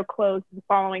transfer window closed the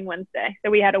following Wednesday. So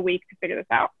we had a week to figure this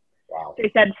out. Wow. So he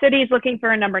said, City's looking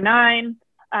for a number 9.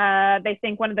 They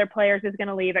think one of their players is going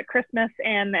to leave at Christmas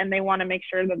and they want to make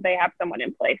sure that they have someone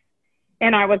in place.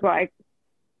 And I was like,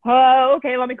 oh,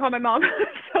 okay, let me call my mom.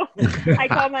 So I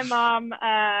called my mom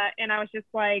and I was just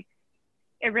like,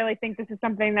 I really think this is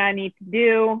something that I need to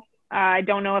do. I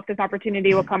don't know if this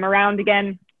opportunity will come around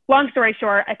again. Long story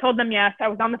short, I told them yes. I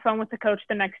was on the phone with the coach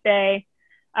the next day.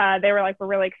 They were like, we're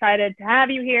really excited to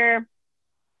have you here.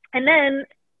 And then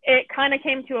it kind of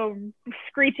came to a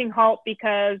screeching halt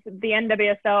because the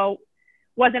NWSL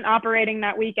wasn't operating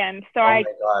that weekend. So I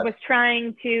was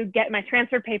trying to get my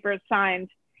transfer papers signed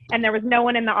and there was no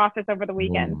one in the office over the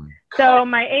weekend. So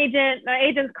my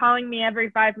agent's calling me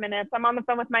every 5 minutes. I'm on the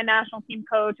phone with my national team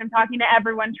coach. I'm talking to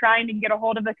everyone, trying to get a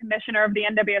hold of the commissioner of the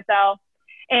NWSL.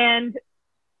 And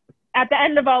at the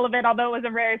end of all of it, although it was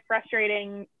a very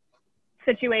frustrating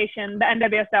situation, the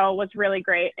NWSL was really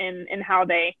great in how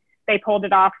they pulled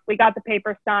it off. We got the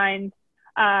paper signed.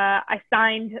 I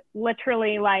signed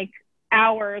literally like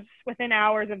within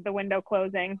hours of the window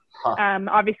closing.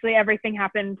 Obviously everything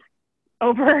happened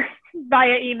over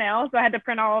via email. So I had to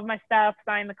print all of my stuff,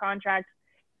 sign the contract.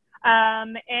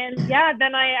 Then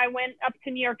I went up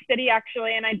to New York City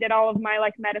actually, and I did all of my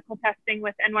medical testing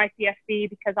with NYCFC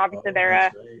because obviously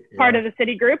they're part of the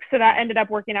City group. So that ended up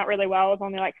working out really well. It was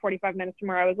only 45 minutes from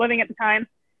where I was living at the time.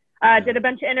 Did a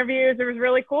bunch of interviews. It was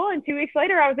really cool. And 2 weeks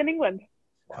later, I was in England.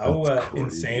 How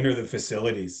insane are the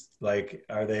facilities?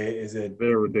 Is it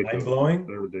They're ridiculous. mind-blowing?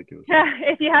 They're ridiculous. Yeah,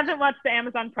 if you haven't watched the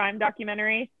Amazon Prime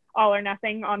documentary, All or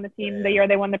Nothing, on the team the year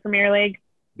they won the Premier League,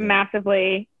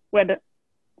 massively would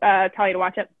tell you to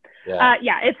watch it.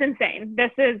 It's insane.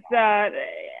 This is,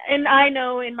 and I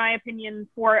know, in my opinion,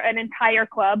 for an entire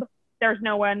club, there's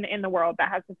no one in the world that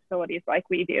has the facilities like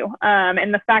we do.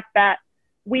 And the fact that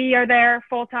we are there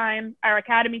full-time, our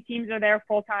academy teams are there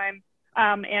full-time,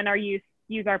 and our youth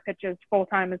use our pitches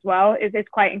full-time as well is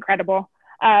quite incredible.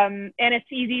 And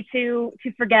it's easy to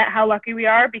forget how lucky we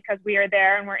are because we are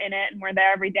there and we're in it and we're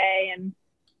there every day and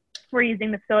we're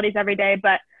using the facilities every day.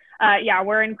 But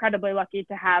we're incredibly lucky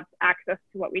to have access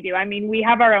to what we do. I mean, we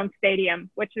have our own stadium,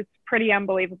 which is pretty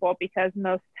unbelievable because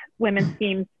most women's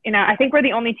teams, I think we're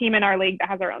the only team in our league that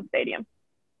has our own stadium.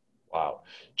 Wow.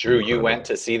 Drew, you went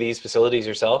to see these facilities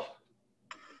yourself?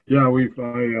 Yeah, I went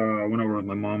over with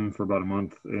my mom for about a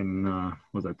month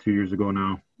was that 2 years ago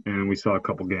now? And we saw a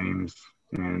couple games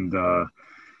and it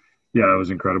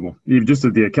was incredible. Even just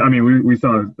at we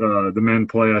saw the men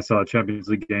play. I saw a Champions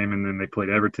League game and then they played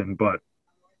Everton, but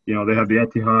they have the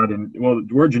Etihad and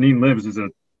where Janine lives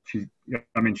she's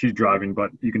driving,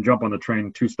 but you can jump on the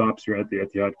train 2 stops. You're at the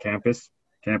Etihad campus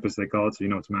they call it. So,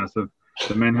 it's massive.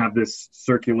 The men have this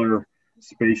circular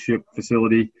spaceship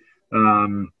facility.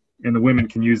 and the women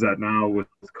can use that now with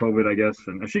COVID, I guess.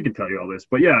 And she can tell you all this.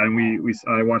 But yeah, and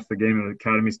I watched the game in the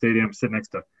Academy Stadium, sitting next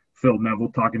to Phil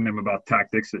Neville, talking to him about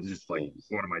tactics. It's just like,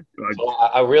 what am I? So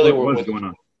I really what is going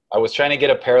on? I was trying to get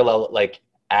a parallel, like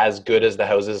as good as the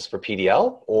houses for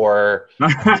PDL, or No,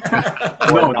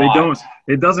 not. they don't.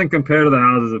 It doesn't compare to the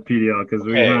houses of PDL because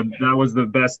Okay. that was the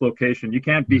best location. You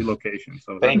can't beat location.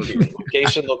 So Thank you.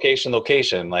 Location.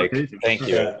 Like, Location. thank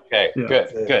you. Yeah. Okay, Yeah.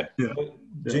 good. Yeah.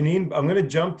 Janine, I'm going to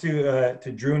jump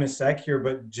to Drew in a sec here,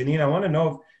 but Janine, I want to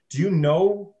know, do you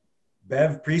know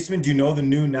Bev Priestman? Do you know the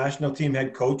new national team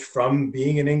head coach from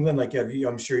being in England? Like,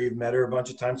 I'm sure you've met her a bunch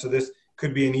of times, so this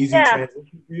could be an easy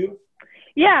transition for you.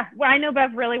 Yeah, well, I know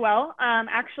Bev really well.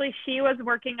 Actually, she was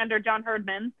working under John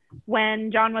Herdman when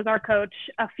John was our coach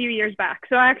a few years back.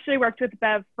 So I actually worked with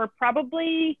Bev for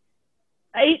probably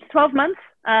 8 to 12 months.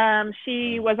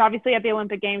 She was obviously at the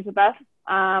Olympic Games with us.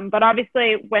 But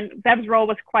obviously when Bev's role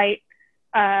was quite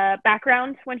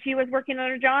background when she was working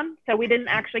under John. So we didn't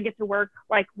actually get to work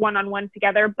like one-on-one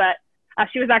together, but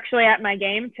she was actually at my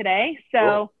game today.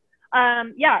 So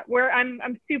yeah,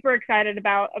 I'm super excited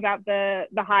about the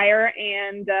hire,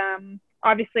 and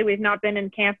obviously we've not been in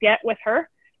camp yet with her,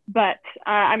 but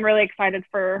I'm really excited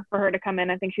for her to come in.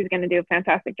 I think she's going to do a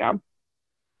fantastic job.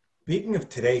 Speaking of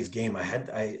today's game,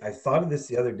 I thought of this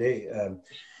the other day.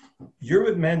 You're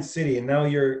with Man City, and now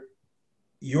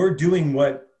you're doing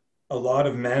what a lot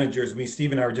of managers.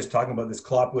 Steve and I were just talking about this.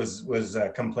 Klopp was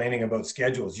complaining about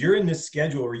schedules. You're in this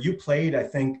schedule where you played, I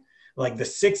think, like the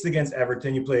 6th against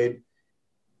Everton. You played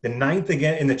the 9th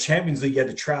again in the Champions League. You had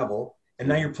to travel, and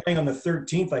now you're playing on the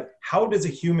 13th. Like, how does a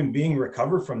human being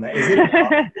recover from that? Is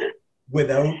it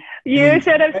without? You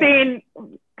should have seen.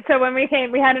 So when we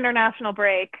had international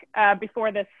break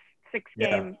before this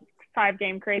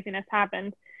 5-game craziness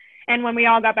happened. And when we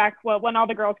all got back, when all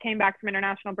the girls came back from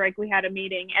international break, we had a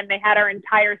meeting, and they had our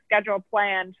entire schedule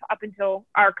planned up until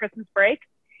our Christmas break.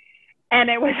 And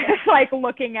it was just like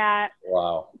looking at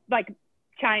like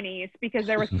Chinese, because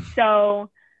there was so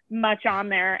much on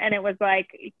there, and it was like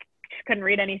you just couldn't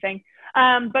read anything.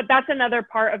 But that's another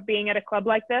part of being at a club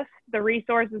like this. The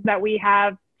resources that we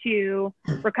have to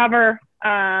recover,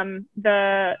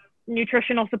 the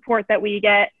nutritional support that we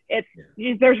get,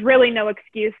 there's really no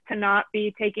excuse to not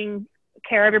be taking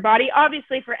care of your body.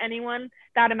 Obviously, for anyone,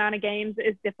 that amount of games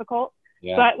is difficult.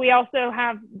 Yeah. But we also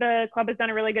the club has done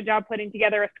a really good job putting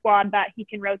together a squad that he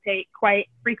can rotate quite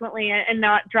frequently and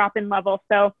not drop in level.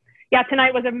 So yeah,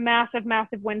 tonight was a massive,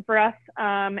 massive win for us.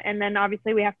 And then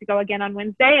obviously we have to go again on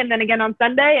Wednesday, and then again on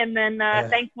Sunday. And then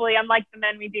thankfully, unlike the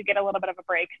men, we do get a little bit of a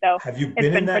break. So it's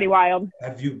been pretty wild.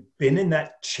 Have you been in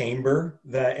that chamber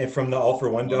from the All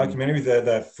for One documentary,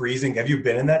 the freezing? Have you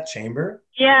been in that chamber?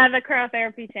 Yeah, the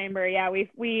cryotherapy chamber. Yeah, we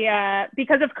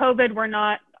because of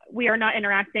COVID, we are not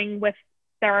interacting with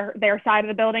their side of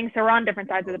the building. So we're on different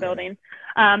sides of the building.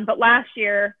 But last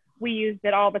year we used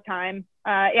it all the time.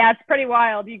 Yeah, it's pretty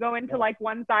wild. You go into like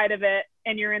one side of it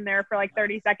and you're in there for like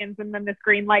 30 seconds, and then this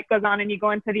green light goes on and you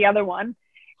go into the other one.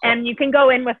 And you can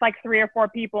go in with like 3 or 4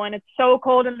 people, and it's so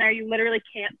cold in there you literally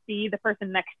can't see the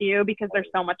person next to you because there's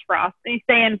so much frost. And you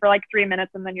stay in for like 3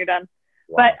 minutes and then you're done.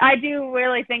 Wow. But I do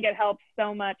really think it helps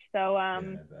so much. So, I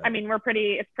mean,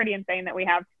 it's pretty insane that we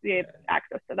have the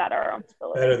access to that at our own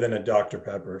facility. Better than a Dr.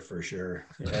 Pepper for sure.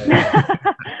 Yeah.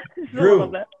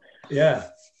 Drew, yeah.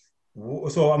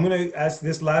 So I'm going to ask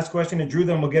this last question to Drew,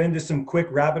 then we'll get into some quick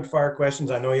rapid fire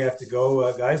questions. I know you have to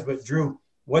go, guys, but Drew,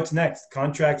 what's next?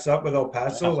 Contracts up with El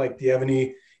Paso? Like, do you have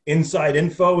any inside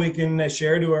info we can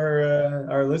share to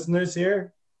our listeners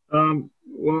here?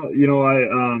 Well, you know,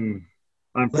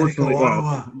 I'm fortunately,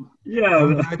 back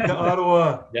to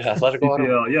Ottawa. Yeah, let it go.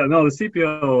 CPL. Yeah, no, the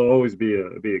CPL will always be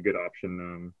a good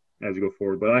option as you go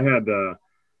forward. But I had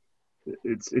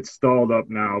it's stalled up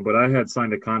now. But I had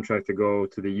signed a contract to go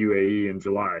to the UAE in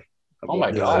July. Oh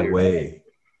my God! No way!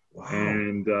 Wow.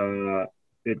 And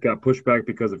it got pushed back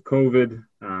because of COVID.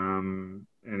 And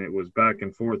it was back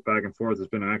and forth. It's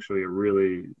been actually a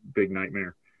really big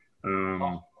nightmare.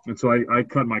 And so I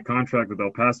cut my contract with El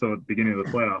Paso at the beginning of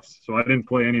the playoffs. So I didn't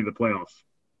play any of the playoffs.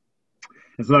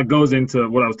 And so that goes into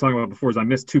what I was talking about before, is I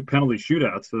missed 2 penalty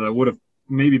shootouts that I would have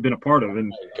maybe been a part of.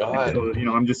 And so, you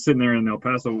know, I'm just sitting there in El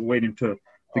Paso waiting to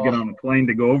get on the plane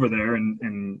to go over there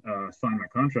and sign my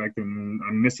contract. And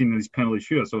I'm missing these penalty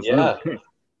shootouts. So it's really pissed.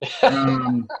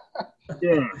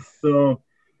 So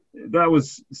that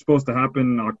was supposed to happen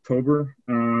in October.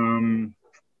 And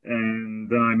then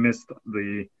I missed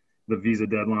the visa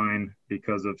deadline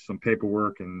because of some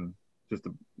paperwork, and just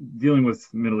dealing with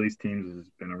Middle East teams has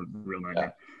been a real nightmare.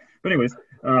 Yeah. But anyways,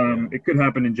 it could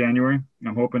happen in January.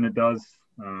 I'm hoping it does.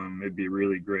 It'd be a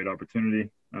really great opportunity.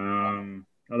 And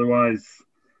Otherwise,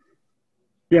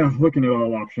 yeah, looking at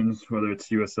all options, whether it's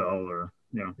USL or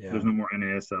Yeah. there's no more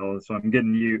NASL. So I'm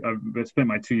getting I've spent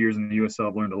my 2 years in the USL.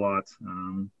 I've learned a lot.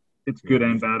 It's good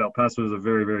and bad. El Paso is a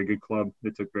very, very good club. They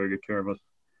took very good care of us.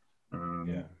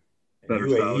 Yeah. Better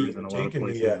UAE, salaries in a lot of taking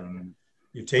places.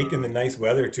 you've taken the nice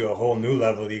weather to a whole new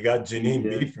level. You got Janine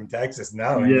Yeah. Beat from Texas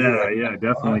now. and Yeah,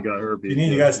 definitely got her beat.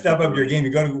 Janine, you got to step up your game.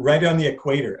 You're going right on the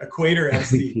equator. Equator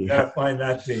FC. You got to find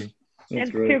that team. That's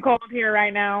It's great. too cold here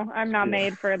right now. I'm not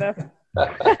made for this.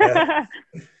 Yeah.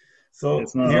 So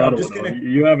It's not here, I'm Ottawa. just though. gonna.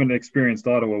 You haven't experienced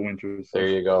Ottawa winters. So. There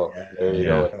you go. There you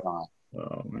Yeah. go.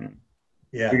 Oh man.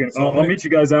 Yeah. So I'll meet you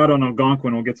guys out on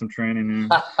Algonquin. We'll get some training.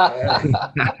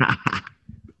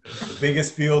 the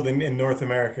biggest field in North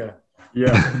America.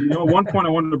 Yeah. One point I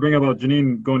wanted to bring up about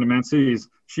Janine going to Man City is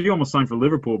she almost signed for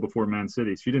Liverpool before Man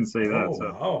City. She didn't say that. Oh, So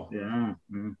wow. yeah.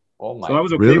 Oh my. So I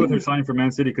was okay Really? with her signing for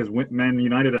Man City because Man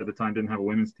United at the time didn't have a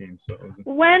women's team. So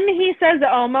When he says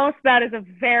almost, that is a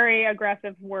very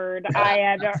aggressive word.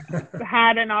 I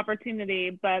had an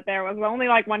opportunity, but there was only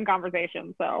like one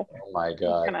conversation, so Oh my I'm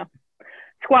God. gonna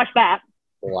squash that.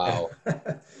 Wow.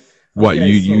 What Okay,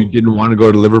 you so- didn't want to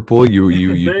go to Liverpool? You There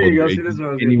you go. told See, this is what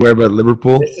I was anywhere but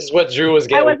Liverpool? This is what Drew was I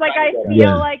getting. was like, I feel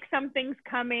Yeah. like something's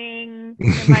coming.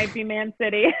 It might be Man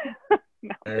City.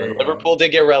 There you go. Liverpool did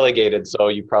get relegated, so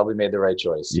you probably made the right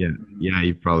choice. Yeah,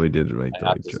 you probably did the right I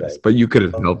have to choice. say. But you could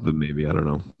have helped them, maybe. I don't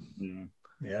know. yeah.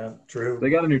 Yeah, true. They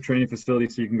got a new training facility,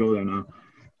 so you can go there now.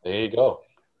 There you go.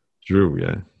 True.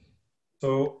 Yeah.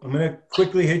 So I'm going to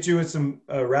quickly hit you with some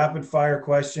rapid fire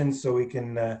questions so we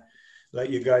can let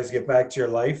you guys get back to your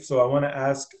life. So I want to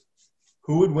ask,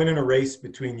 who would win in a race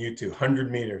between you two?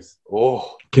 100 meters.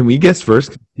 Oh. Can we guess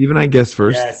first? Steve and I guess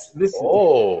first. Yes.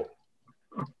 Oh.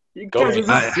 You Go guys, ahead. is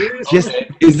this serious? Just Okay.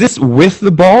 is this with the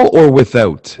ball or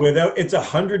without? It's a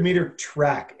 100-meter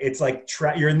track. It's like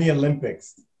you're in the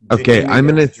Olympics. Okay, Janine I'm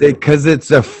gonna against say Drew. because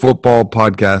it's a football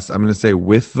podcast. I'm gonna say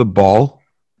with the ball.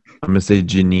 I'm gonna say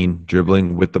Janine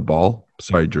dribbling with the ball.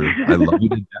 Sorry, Drew. I love you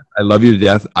to death. I love you to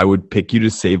death. I would pick you to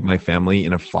save my family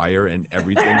in a fire and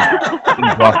everything.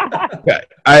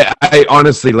 I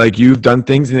honestly, like, you've done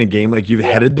things in the game, like you've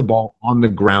headed the ball on the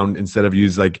ground instead of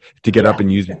use like to get up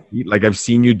and use your feet. Like I've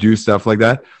seen you do stuff like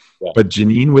that. Yeah. But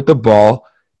Janine with the ball,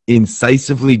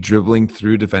 incisively dribbling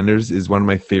through defenders is one of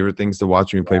my favorite things to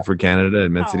watch when we play for Canada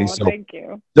and Man City. Oh, So, thank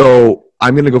you. so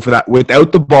I'm gonna go for that.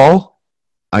 Without the ball,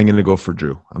 I'm gonna go for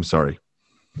Drew. I'm sorry.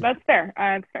 That's fair.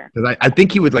 That's fair. Because I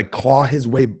think he would like claw his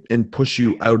way and push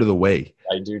you out of the way.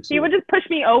 I do too. He would just push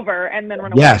me over and then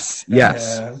run away. Yes,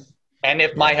 yes. Yeah. And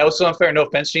if my house was unfair, no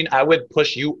offense, Gene, I would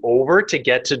push you over to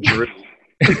get to Drew.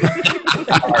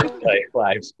 Hard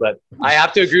lives, but I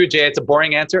have to agree with Jay. It's a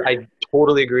boring answer. I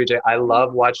totally agree with Jay. I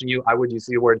love watching you. I would use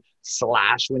the word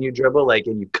slash when you dribble, like,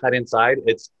 and you cut inside.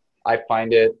 I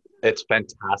find it's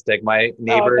fantastic. My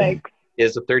neighbor thanks.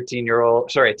 is a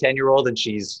 10-year-old, and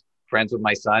she's friends with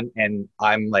my son, and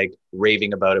I'm like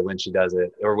raving about it when she does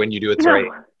it, or when you do it. Sorry,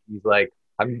 he's like,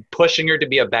 I'm pushing her to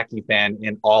be a Becky fan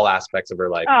in all aspects of her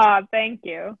life. Oh, thank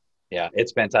you. Yeah,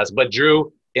 it's fantastic. But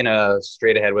Drew, in a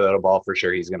straight ahead without a ball, for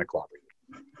sure, he's going to clobber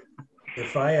you.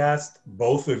 If I asked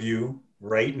both of you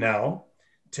right now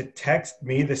to text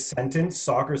me the sentence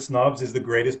 "Soccer Snobs is the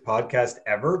greatest podcast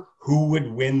ever," who would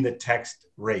win the text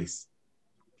race?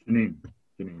 Janine.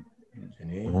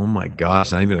 Janine. Oh my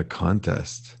gosh, not even a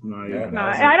contest. No, Yeah, yeah. no. No,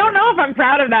 I don't know if I'm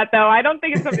proud of that, though. I don't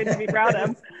think it's something to be proud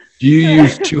of. Do you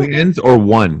use two hands or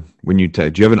one when you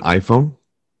text? Do you have an iPhone?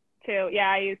 Two. Yeah,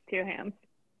 I use two hands.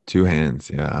 Two hands.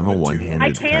 Yeah, I'm a one-handed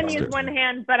I can texter. use one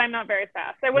hand, but I'm not very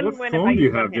fast. I wouldn't What win if I phone do you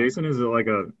used one have, hand. Jason? Is it like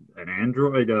an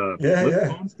Android, Yeah, flip yeah.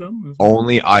 phone still?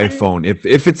 Only iPhone.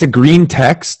 If it's a green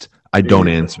text, I don't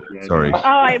answer. Yeah, Sorry. Oh,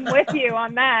 I'm with you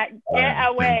on that. Get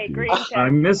away, thank you. green I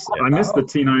tech. miss the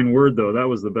T9 word though. That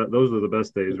was the best. Those were the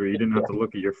best days where you didn't have to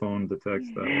look at your phone to text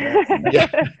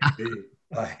that.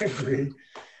 I agree.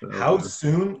 So, How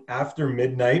soon after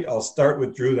midnight? I'll start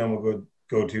with Drew, then we'll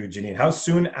go to Janine. How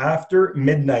soon after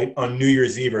midnight on New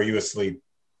Year's Eve are you asleep?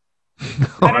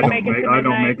 I don't make it to I don't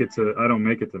midnight. make it to. I don't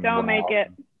make it to. Don't midnight. make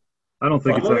it. I don't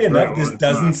think Funnily it's that enough, great. this It's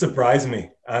doesn't not. surprise me.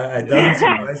 It doesn't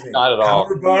surprise me. Not at all.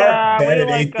 Power bar, Yeah, bed we at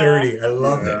like 8:30. I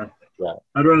love Yeah. it.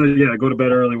 I'd rather go to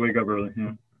bed early, wake up early.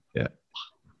 Yeah,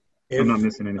 I'm not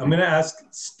missing anything. I'm going to ask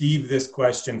Steve this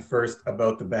question first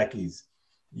about the Beckys.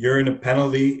 You're in a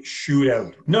penalty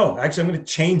shootout. No, actually, I'm going to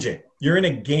change it. You're in a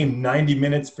game, 90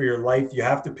 minutes for your life. You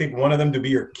have to pick one of them to be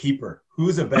your keeper.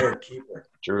 Who's a better keeper?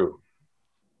 Drew.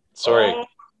 Sorry. Oh,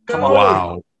 Come no. on.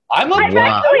 Wow. I'm I've a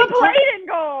actually played in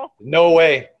goal. no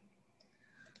way.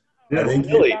 Yeah. I think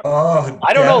Really? Oh,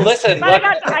 I don't know. Listen, But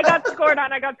look, I got scored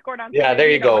on. I got scored on. yeah, there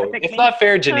you don't wanna go. pick It's me. not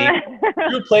fair, Janine.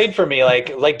 Drew played for me.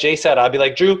 Like Jay said, I'd be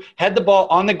like, Drew, head the ball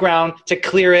on the ground to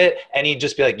clear it, and he'd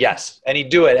just be like, yes, and he'd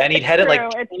do it, and he'd It's head it like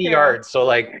true, it's 20 true. yards. So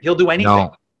like he'll do anything.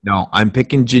 No, I'm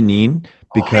picking Janine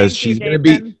because Thank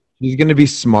you, she's gonna be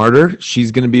smarter.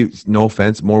 She's gonna be, no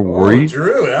offense, more Oh, worried.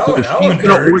 Drew, that So one she's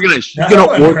gonna hurt. organize. She's That gonna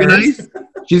one organize. hurt.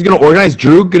 She's gonna organize.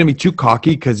 Drew gonna be too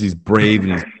cocky because he's brave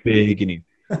and he's big and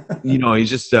he's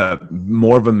just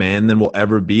more of a man than we'll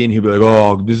ever be. And he'll be like,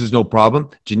 "Oh, this is no problem."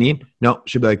 Janine, no,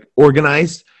 she'll be like,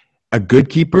 organized, a good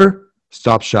keeper,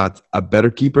 stop shots, a better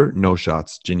keeper, no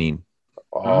shots. Janine.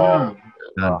 Oh,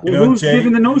 Done. Well, You know, who's Jay-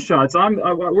 giving the no shots? We're I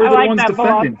the like ones that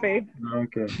defending. philosophy.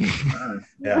 Okay. All right.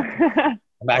 Yeah.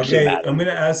 I'm actually Okay, mad. I'm going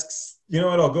to ask, you know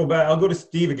what, I'll go back. I'll go to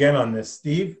Steve again on this.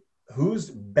 Steve, who's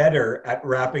better at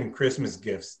wrapping Christmas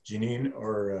gifts, Janine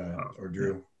or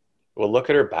Drew? Well, look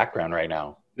at her background right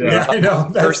now. Yeah, I know.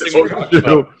 That's First thing we're true. talking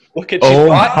about. Look at Oh you.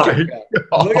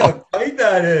 my Look how tight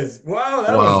that is. Wow,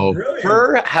 that Wow. was brilliant.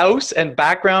 Her house and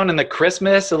background and the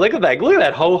Christmas. Look at that. Look at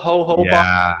that ho ho ho.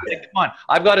 Yeah. box. Come on.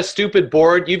 I've got a stupid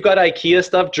board. You've got IKEA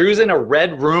stuff. Drew's in a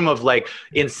red room of like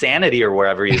insanity or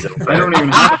wherever he's in. I don't even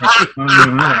have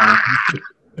that.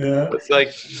 Yeah. It's like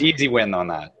easy win on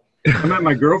that. I'm at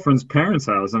my girlfriend's parents'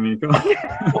 house. I mean, come on.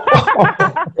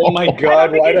 Oh my I God.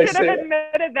 don't think Why did I you should say have that?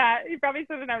 admitted that. You probably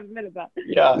shouldn't have admitted that.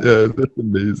 Yeah. Yeah, that's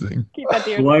amazing. Keep that to The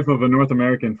yourself. life of a North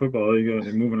American football. You're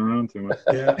moving around too much.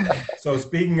 Yeah. So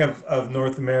speaking of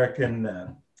North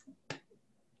American,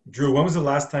 Drew, when was the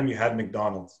last time you had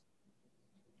McDonald's?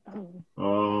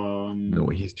 No,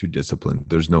 he's too disciplined.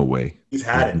 There's no way. He's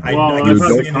had it. Well, I I've can had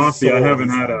see the in his coffee. soul I haven't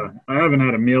he's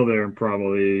had a meal there in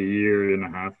probably a year and a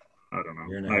half. I don't know.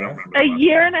 Year and a I don't half? remember A last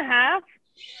year time. and a half?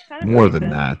 Kind of More than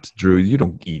recent. that, Drew. You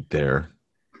don't eat there.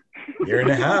 year and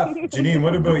a half. Janine,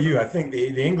 what about you? I think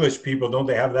the English people, don't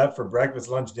they have that for breakfast,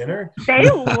 lunch, dinner? They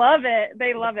love it.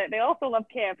 They love it. They also love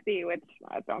KFC, which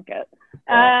I don't get.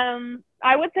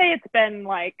 I would say it's been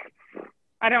like,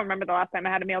 I don't remember the last time I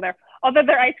had a meal there. Although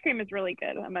their ice cream is really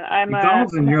good.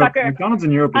 McDonald's in a Europe. sucker. McDonald's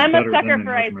in Europe is I'm a better sucker than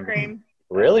for in ice North America. cream.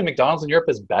 Really? McDonald's in Europe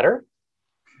is better?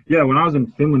 Yeah, when I was in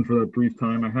Finland for that brief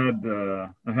time, I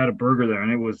had a burger there,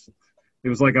 and it was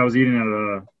like I was eating at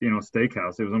a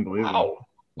steakhouse. It was unbelievable.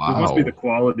 Wow. It must be the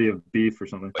quality of beef or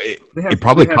something. It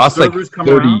probably they had costs like servers come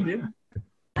 30. around, yeah.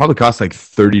 Probably costs like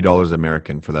 $30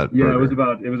 American for that. Yeah,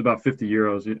 burger. it was about 50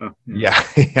 euros. Yeah,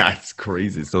 yeah, it's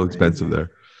crazy. It's so expensive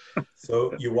there.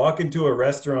 So you walk into a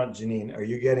restaurant, Janine, are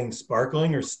you getting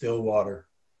sparkling or still water?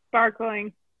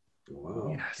 Sparkling.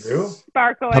 Wow. Yes. Drew?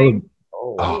 Sparkling.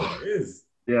 Oh, It is.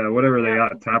 Yeah, whatever they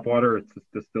got, tap water or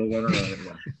distilled water. Yeah.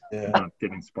 Yeah. I'm not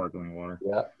getting sparkling water.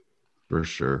 Yeah. for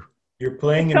sure. You're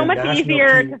playing in So a much national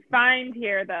easier team. to find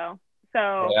here, though.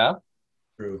 So Yeah.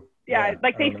 True. yeah,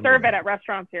 like I they remember serve that. it at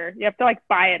restaurants here. You have to like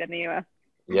buy it in the U.S.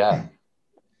 Yeah.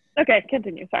 Okay,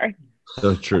 continue. Sorry.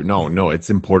 So true. No, it's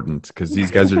important because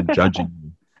these guys are judging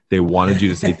you. They wanted you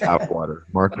to say tap water.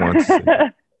 Mark wants to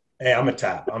say Hey, I'm a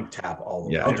tap. I'm tap all the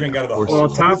way. Yeah, I'll drink out of the of whole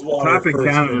course. Well, hose water tap in first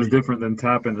Canada for is me. different than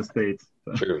tap in the States.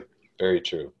 True. Very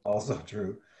true. Also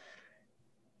true.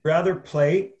 Rather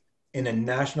play in a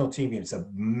national team game. It's a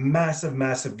massive,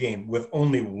 massive game with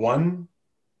only one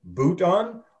boot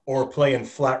on, or play in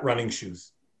flat running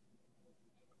shoes.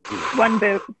 One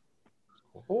boot.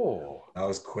 Oh. That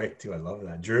was quick too. I love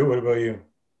that. Drew, what about you?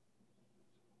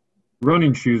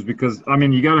 Running shoes, because I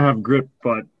mean you got to have grip,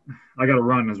 but I got to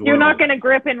run as well. You're not going to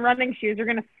grip in running shoes. You're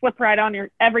going to slip right on your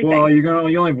everything. Well, you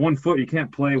only have 1 foot. You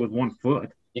can't play with 1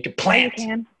 foot. You can Yeah, plant. you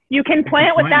can. You can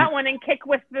plant with plant. that one and kick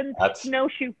with the That's-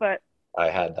 snowshoe foot. I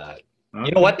had that. Huh?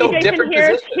 You know what though? Jason, Different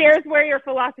here's positions. where your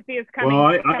philosophy is coming. Well,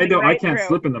 I coming don't. right I can't through.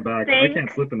 slip in the back. I Think-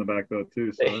 can't slip in the back though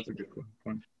too. So that's a good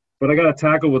point. But I got to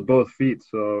tackle with both feet,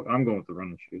 so I'm going with the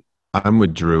running shoes. I'm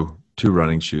with Drew. 2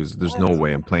 running shoes. There's no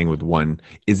way I'm playing with one.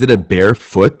 Is it a bare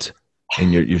foot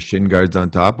and your shin guards on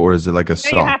top, or is it like a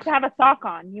No, you have sock? to have a sock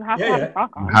on. You have to Yeah, have yeah. a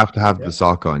sock You on. have to have the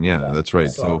sock on. Yeah, that's right.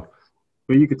 So Sock.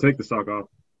 But you could take the sock off.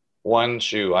 One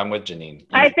shoe. I'm with Janine.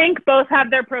 I think both have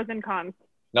their pros and cons.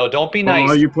 No, don't be Oh, nice.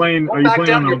 are you playing? Don't Are you back playing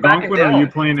down, on you're backing Algonquin, or are you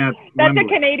down. playing at That's Wembley? a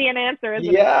Canadian answer,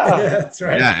 isn't Yeah. Yeah, that's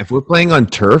right. yeah, if we're playing on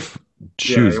turf, Yeah,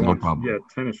 shoes, you no want- problem. Yeah,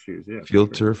 tennis shoes. Yeah.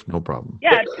 Field sure. turf, no problem. it?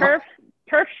 Yeah,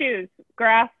 turf shoes,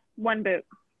 grass, one boot.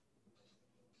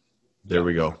 There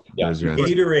we go. Yeah. There's your answer.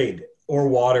 Gatorade or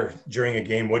water during a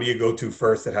game. What do you go to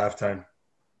first at halftime?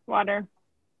 Water.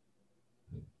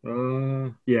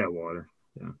 Yeah, water.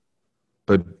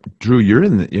 But Drew, you're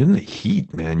in the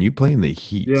heat, man. You play in the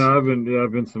heat. Yeah, I've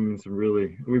been some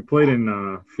really. We played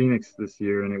in Phoenix this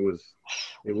year, and it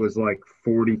was like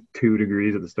 42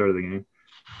 degrees at the start of the game.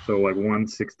 So like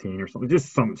 116 or something,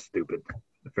 just something stupid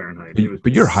Fahrenheit. It was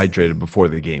But you're hydrated before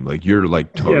the game. Like you're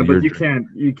like totally. yeah, but you're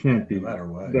you can't be. No matter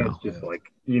what. That's just like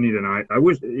you need an eye. I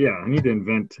wish. Yeah, I need to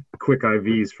invent quick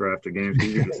IVs for after games. 'Cause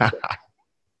you're just,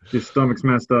 your stomach's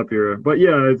messed up. But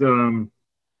yeah, it's,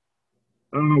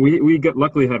 I don't know. We got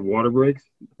luckily had water breaks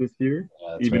this year,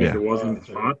 Yeah, that's even right. if it wasn't That's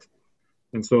right. hot.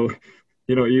 And so,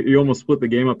 you almost split the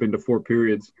game up into 4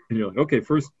 periods, and you're like, okay,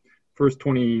 first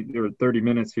 20 or 30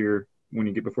 minutes here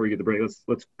before you get the break,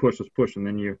 let's push, and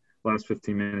then you last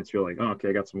 15 minutes, you're like, oh, okay,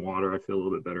 I got some water, I feel a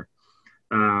little bit better.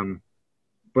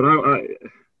 But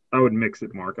I would mix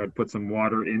it, Mark. I'd put some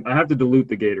water in. I have to dilute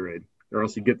the Gatorade, or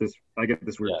else I get this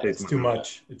weird Yeah, taste. It's in my too mouth.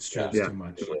 much. It's true. Yeah. It's Yeah. too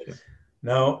much. Yeah.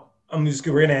 Now, we're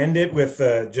going to end it with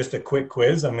just a quick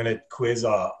quiz. I'm going to quiz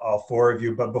all 4 of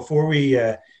you. But before we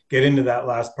get into that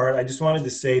last part, I just wanted to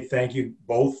say thank you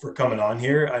both for coming on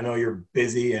here. I know you're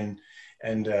busy and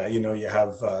you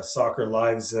have soccer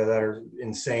lives that are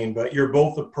insane, but you're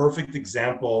both a perfect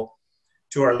example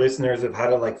to our listeners of how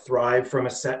to like thrive from a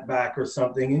setback or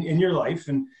something in your life.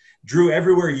 And Drew,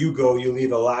 everywhere you go, you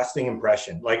leave a lasting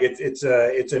impression. Like it's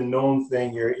a known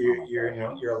thing.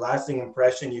 You're a lasting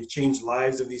impression. You've changed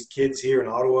lives of these kids here in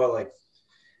Ottawa. Like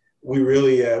we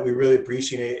really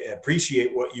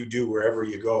appreciate what you do wherever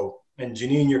you go. And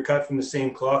Janine, you're cut from the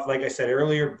same cloth. Like I said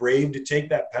earlier, brave to take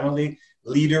that penalty,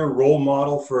 leader, role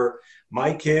model for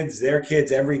my kids, their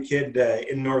kids, every kid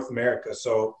in North America.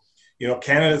 So,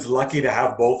 Canada's lucky to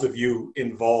have both of you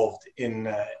involved in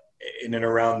and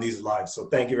around these lives. So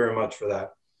thank you very much for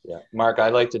that. Yeah, Mark,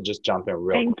 I'd like to just jump in real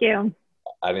quick. Thank you.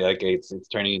 I mean, like it's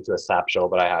turning into a sap show,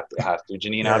 but I have to.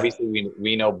 Janine, Yeah. obviously,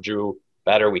 we know Drew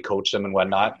better. We coached him and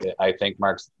whatnot. I think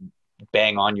Mark's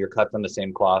bang on. You're cut from the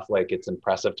same cloth. Like it's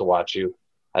impressive to watch you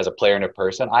as a player and a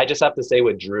person. I just have to say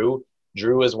with Drew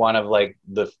is one of like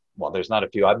there's not a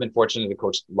few. I've been fortunate to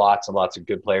coach lots and lots of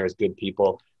good players, good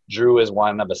people. Drew is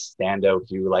one of a standout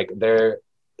few. Like the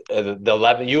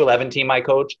U11 team I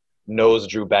coach knows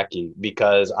Drew Becky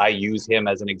because I use him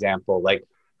as an example. Like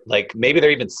maybe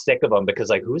they're even sick of him because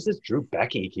like, who's this Drew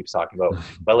Becky he keeps talking about?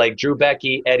 But like Drew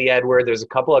Becky, Eddie Edward, there's a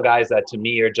couple of guys that to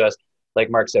me are just, like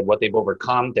Mark said, what they've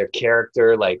overcome, their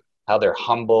character, like how they're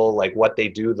humble, like what they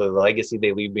do, the legacy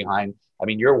they leave behind. I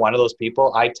mean, you're one of those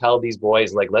people. I tell these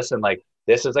boys, like, listen, like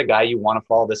this is a guy you want to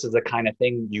follow. This is the kind of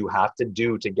thing you have to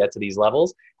do to get to these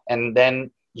levels. And then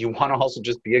you want to also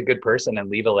just be a good person and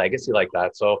leave a legacy like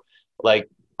that. So like,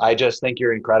 I just think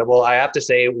you're incredible. I have to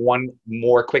say one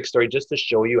more quick story just to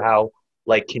show you how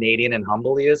like Canadian and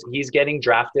humble he is. He's getting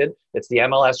drafted. It's the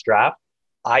MLS draft.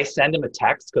 I send him a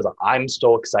text because I'm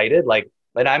so excited. Like,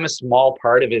 and I'm a small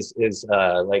part of his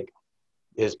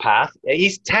path.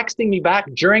 He's texting me back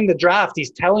during the draft. He's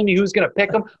telling me who's going to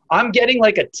pick him. I'm getting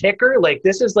like a ticker. Like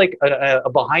this is like a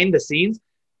behind the scenes.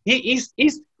 He's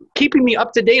keeping me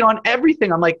up to date on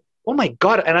everything. I'm like, oh my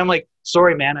God. And I'm like,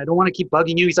 sorry, man, I don't want to keep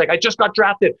bugging you. He's like, I just got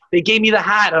drafted. They gave me the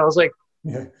hat. And I was like,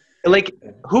 Yeah. like,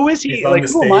 who is he? He's on Like,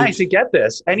 the who am I stage. to get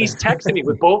this? And he's texting me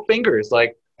with both fingers.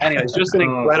 Like, anyways, just an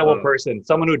incredible person,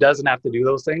 someone who doesn't have to do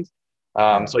those things.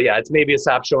 So yeah, it's maybe a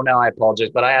sap show now. I apologize,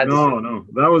 but I had to say, No,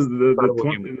 that was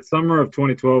Incredible human. the summer of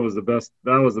 2012 was the best.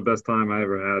 That was the best time I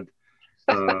ever had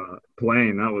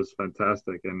playing. That was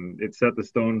fantastic, and it set the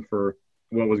stone for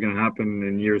what was going to happen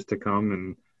in years to come.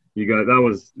 And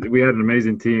we had an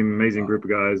amazing team, amazing group of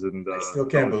guys, and I still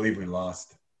can't believe we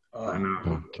lost. I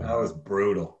know. That was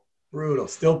brutal.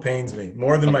 Still pains me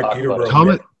more than my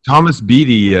Peterborough. Thomas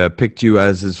Beattie picked you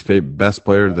as his best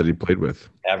player that he played with.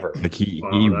 ever. Like he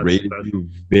Wow, rated that's- you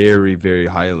very, very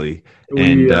highly.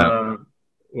 We And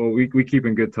we keep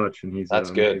in good touch, and he's That's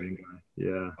an good. amazing guy.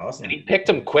 Yeah. Awesome. And he picked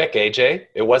him quick, AJ.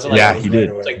 It wasn't like Yeah, it was he right did.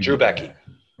 away. It's like Drew Becky.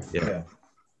 Yeah.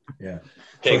 Okay,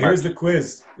 So here's the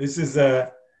quiz. This is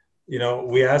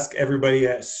we ask everybody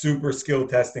a super skill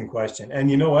testing question. And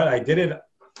you know what? I did it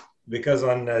because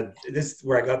on this is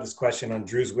where I got this question on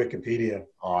Drew's Wikipedia.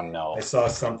 Oh no. I saw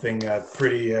something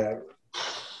pretty.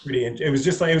 It was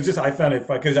just I found it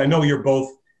because I know you're both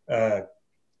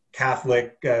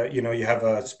Catholic. You have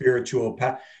a spiritual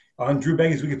path. On Drew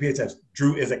Becky's Wikipedia, it says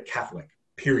Drew is a Catholic.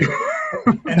 Period.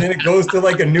 And then it goes to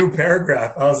like a new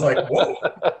paragraph. I was like, whoa.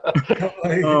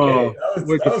 Like, Oh, that was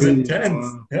Wikipedia, intense.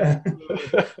 Yeah.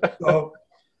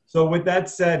 So with that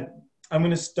said, I'm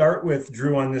going to start with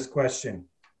Drew on this question.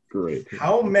 Great.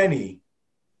 How many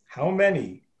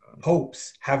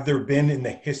popes have there been in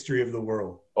the history of the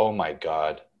world? Oh my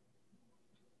God.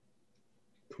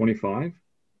 25.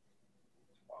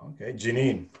 Okay,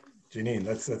 Janine,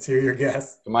 let's hear your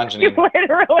guess. Come on, You Janine.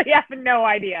 literally have no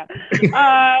idea.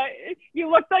 You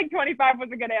looked like 25 was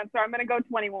a good answer. I'm going to go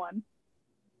 21.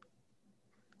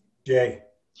 Jay.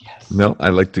 Yes. No, I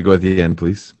like to go at the end,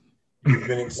 please. You've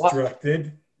been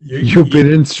instructed. You've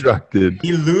been instructed.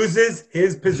 He loses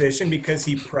his position because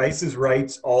he prices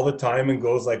rights all the time and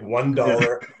goes like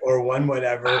 $1 or one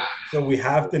whatever. So we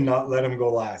have to not let him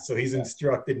go last. So he's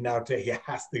instructed now to he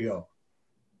has to go.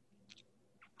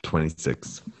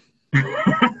 26.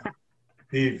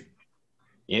 Steve.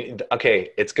 Okay,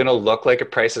 it's gonna look like a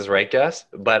Price is Right guess,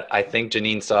 but I think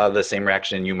Janine saw the same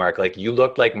reaction in you, Mark. Like you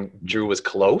looked like Drew was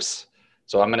close,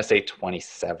 so I'm gonna say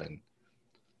 27.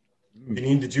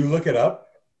 Janine, did you look it up?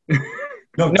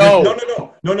 No.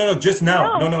 Just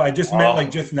now. No. I just meant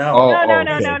like just now.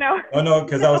 No.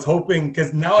 Because I was hoping.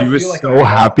 Because now She I was feel like so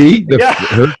happy. Yeah.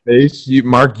 Her face.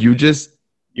 Mark, you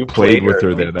played with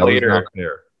her there. You That was played her. not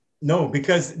fair. No,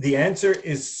 because the answer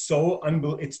is so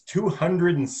unbelievable. It's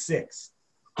 206.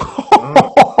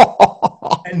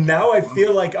 And now I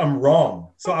feel like I'm wrong.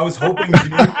 So I was hoping.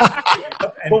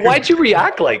 But why'd you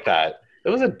react like that? It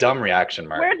was a dumb reaction,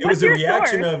 Mark. It was a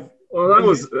reaction of. Well, that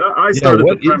was I started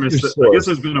what the premise. is your I guess source?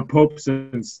 there's been a pope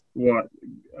since what,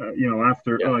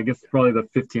 after I guess probably the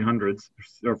 1500s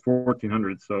or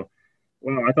 1400s. So,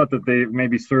 well, I thought that they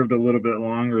maybe served a little bit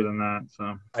longer than that.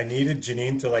 So I needed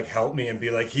Janine to like help me and be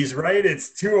like, he's right.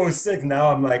 It's 206.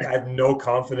 Now I'm like, I have no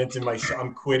confidence in my show.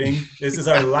 I'm quitting. This is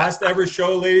our last ever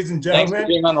show, ladies and Thanks gentlemen. for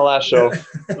being on the last show.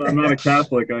 I'm not a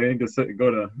Catholic. I need to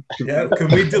go to. Yeah, can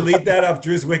we delete that off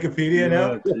Drew's Wikipedia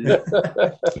now? Yeah.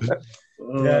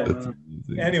 That's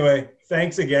amazing. Anyway,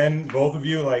 thanks again, both of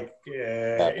you. Like,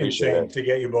 appreciate insane it. to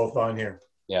get you both on here.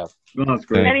 No, that's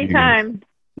great. Thank you, guys. Anytime.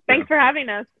 Thanks for having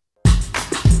us.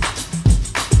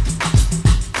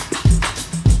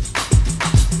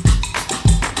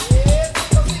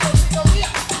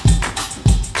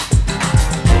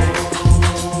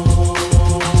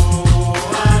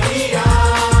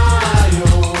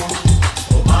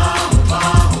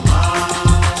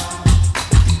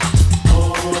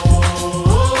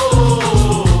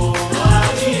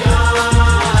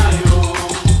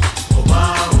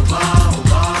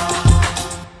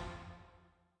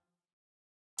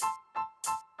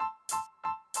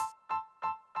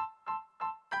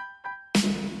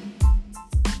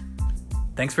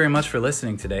 Thanks very much for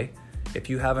listening today. If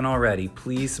you haven't already,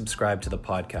 please subscribe to the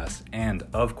podcast and,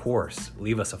 of course,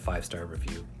 leave us a 5-star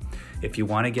review. If you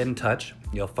want to get in touch,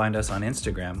 you'll find us on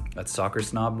Instagram at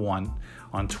SoccerSnob1,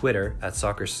 on Twitter at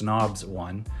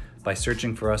SoccerSnobs1, by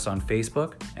searching for us on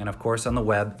Facebook, and of course on the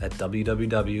web at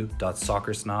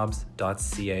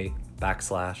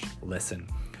www.soccersnobs.ca/listen.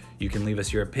 You can leave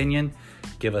us your opinion,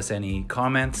 give us any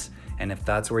comments, and if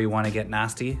that's where you want to get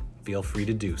nasty, feel free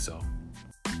to do so.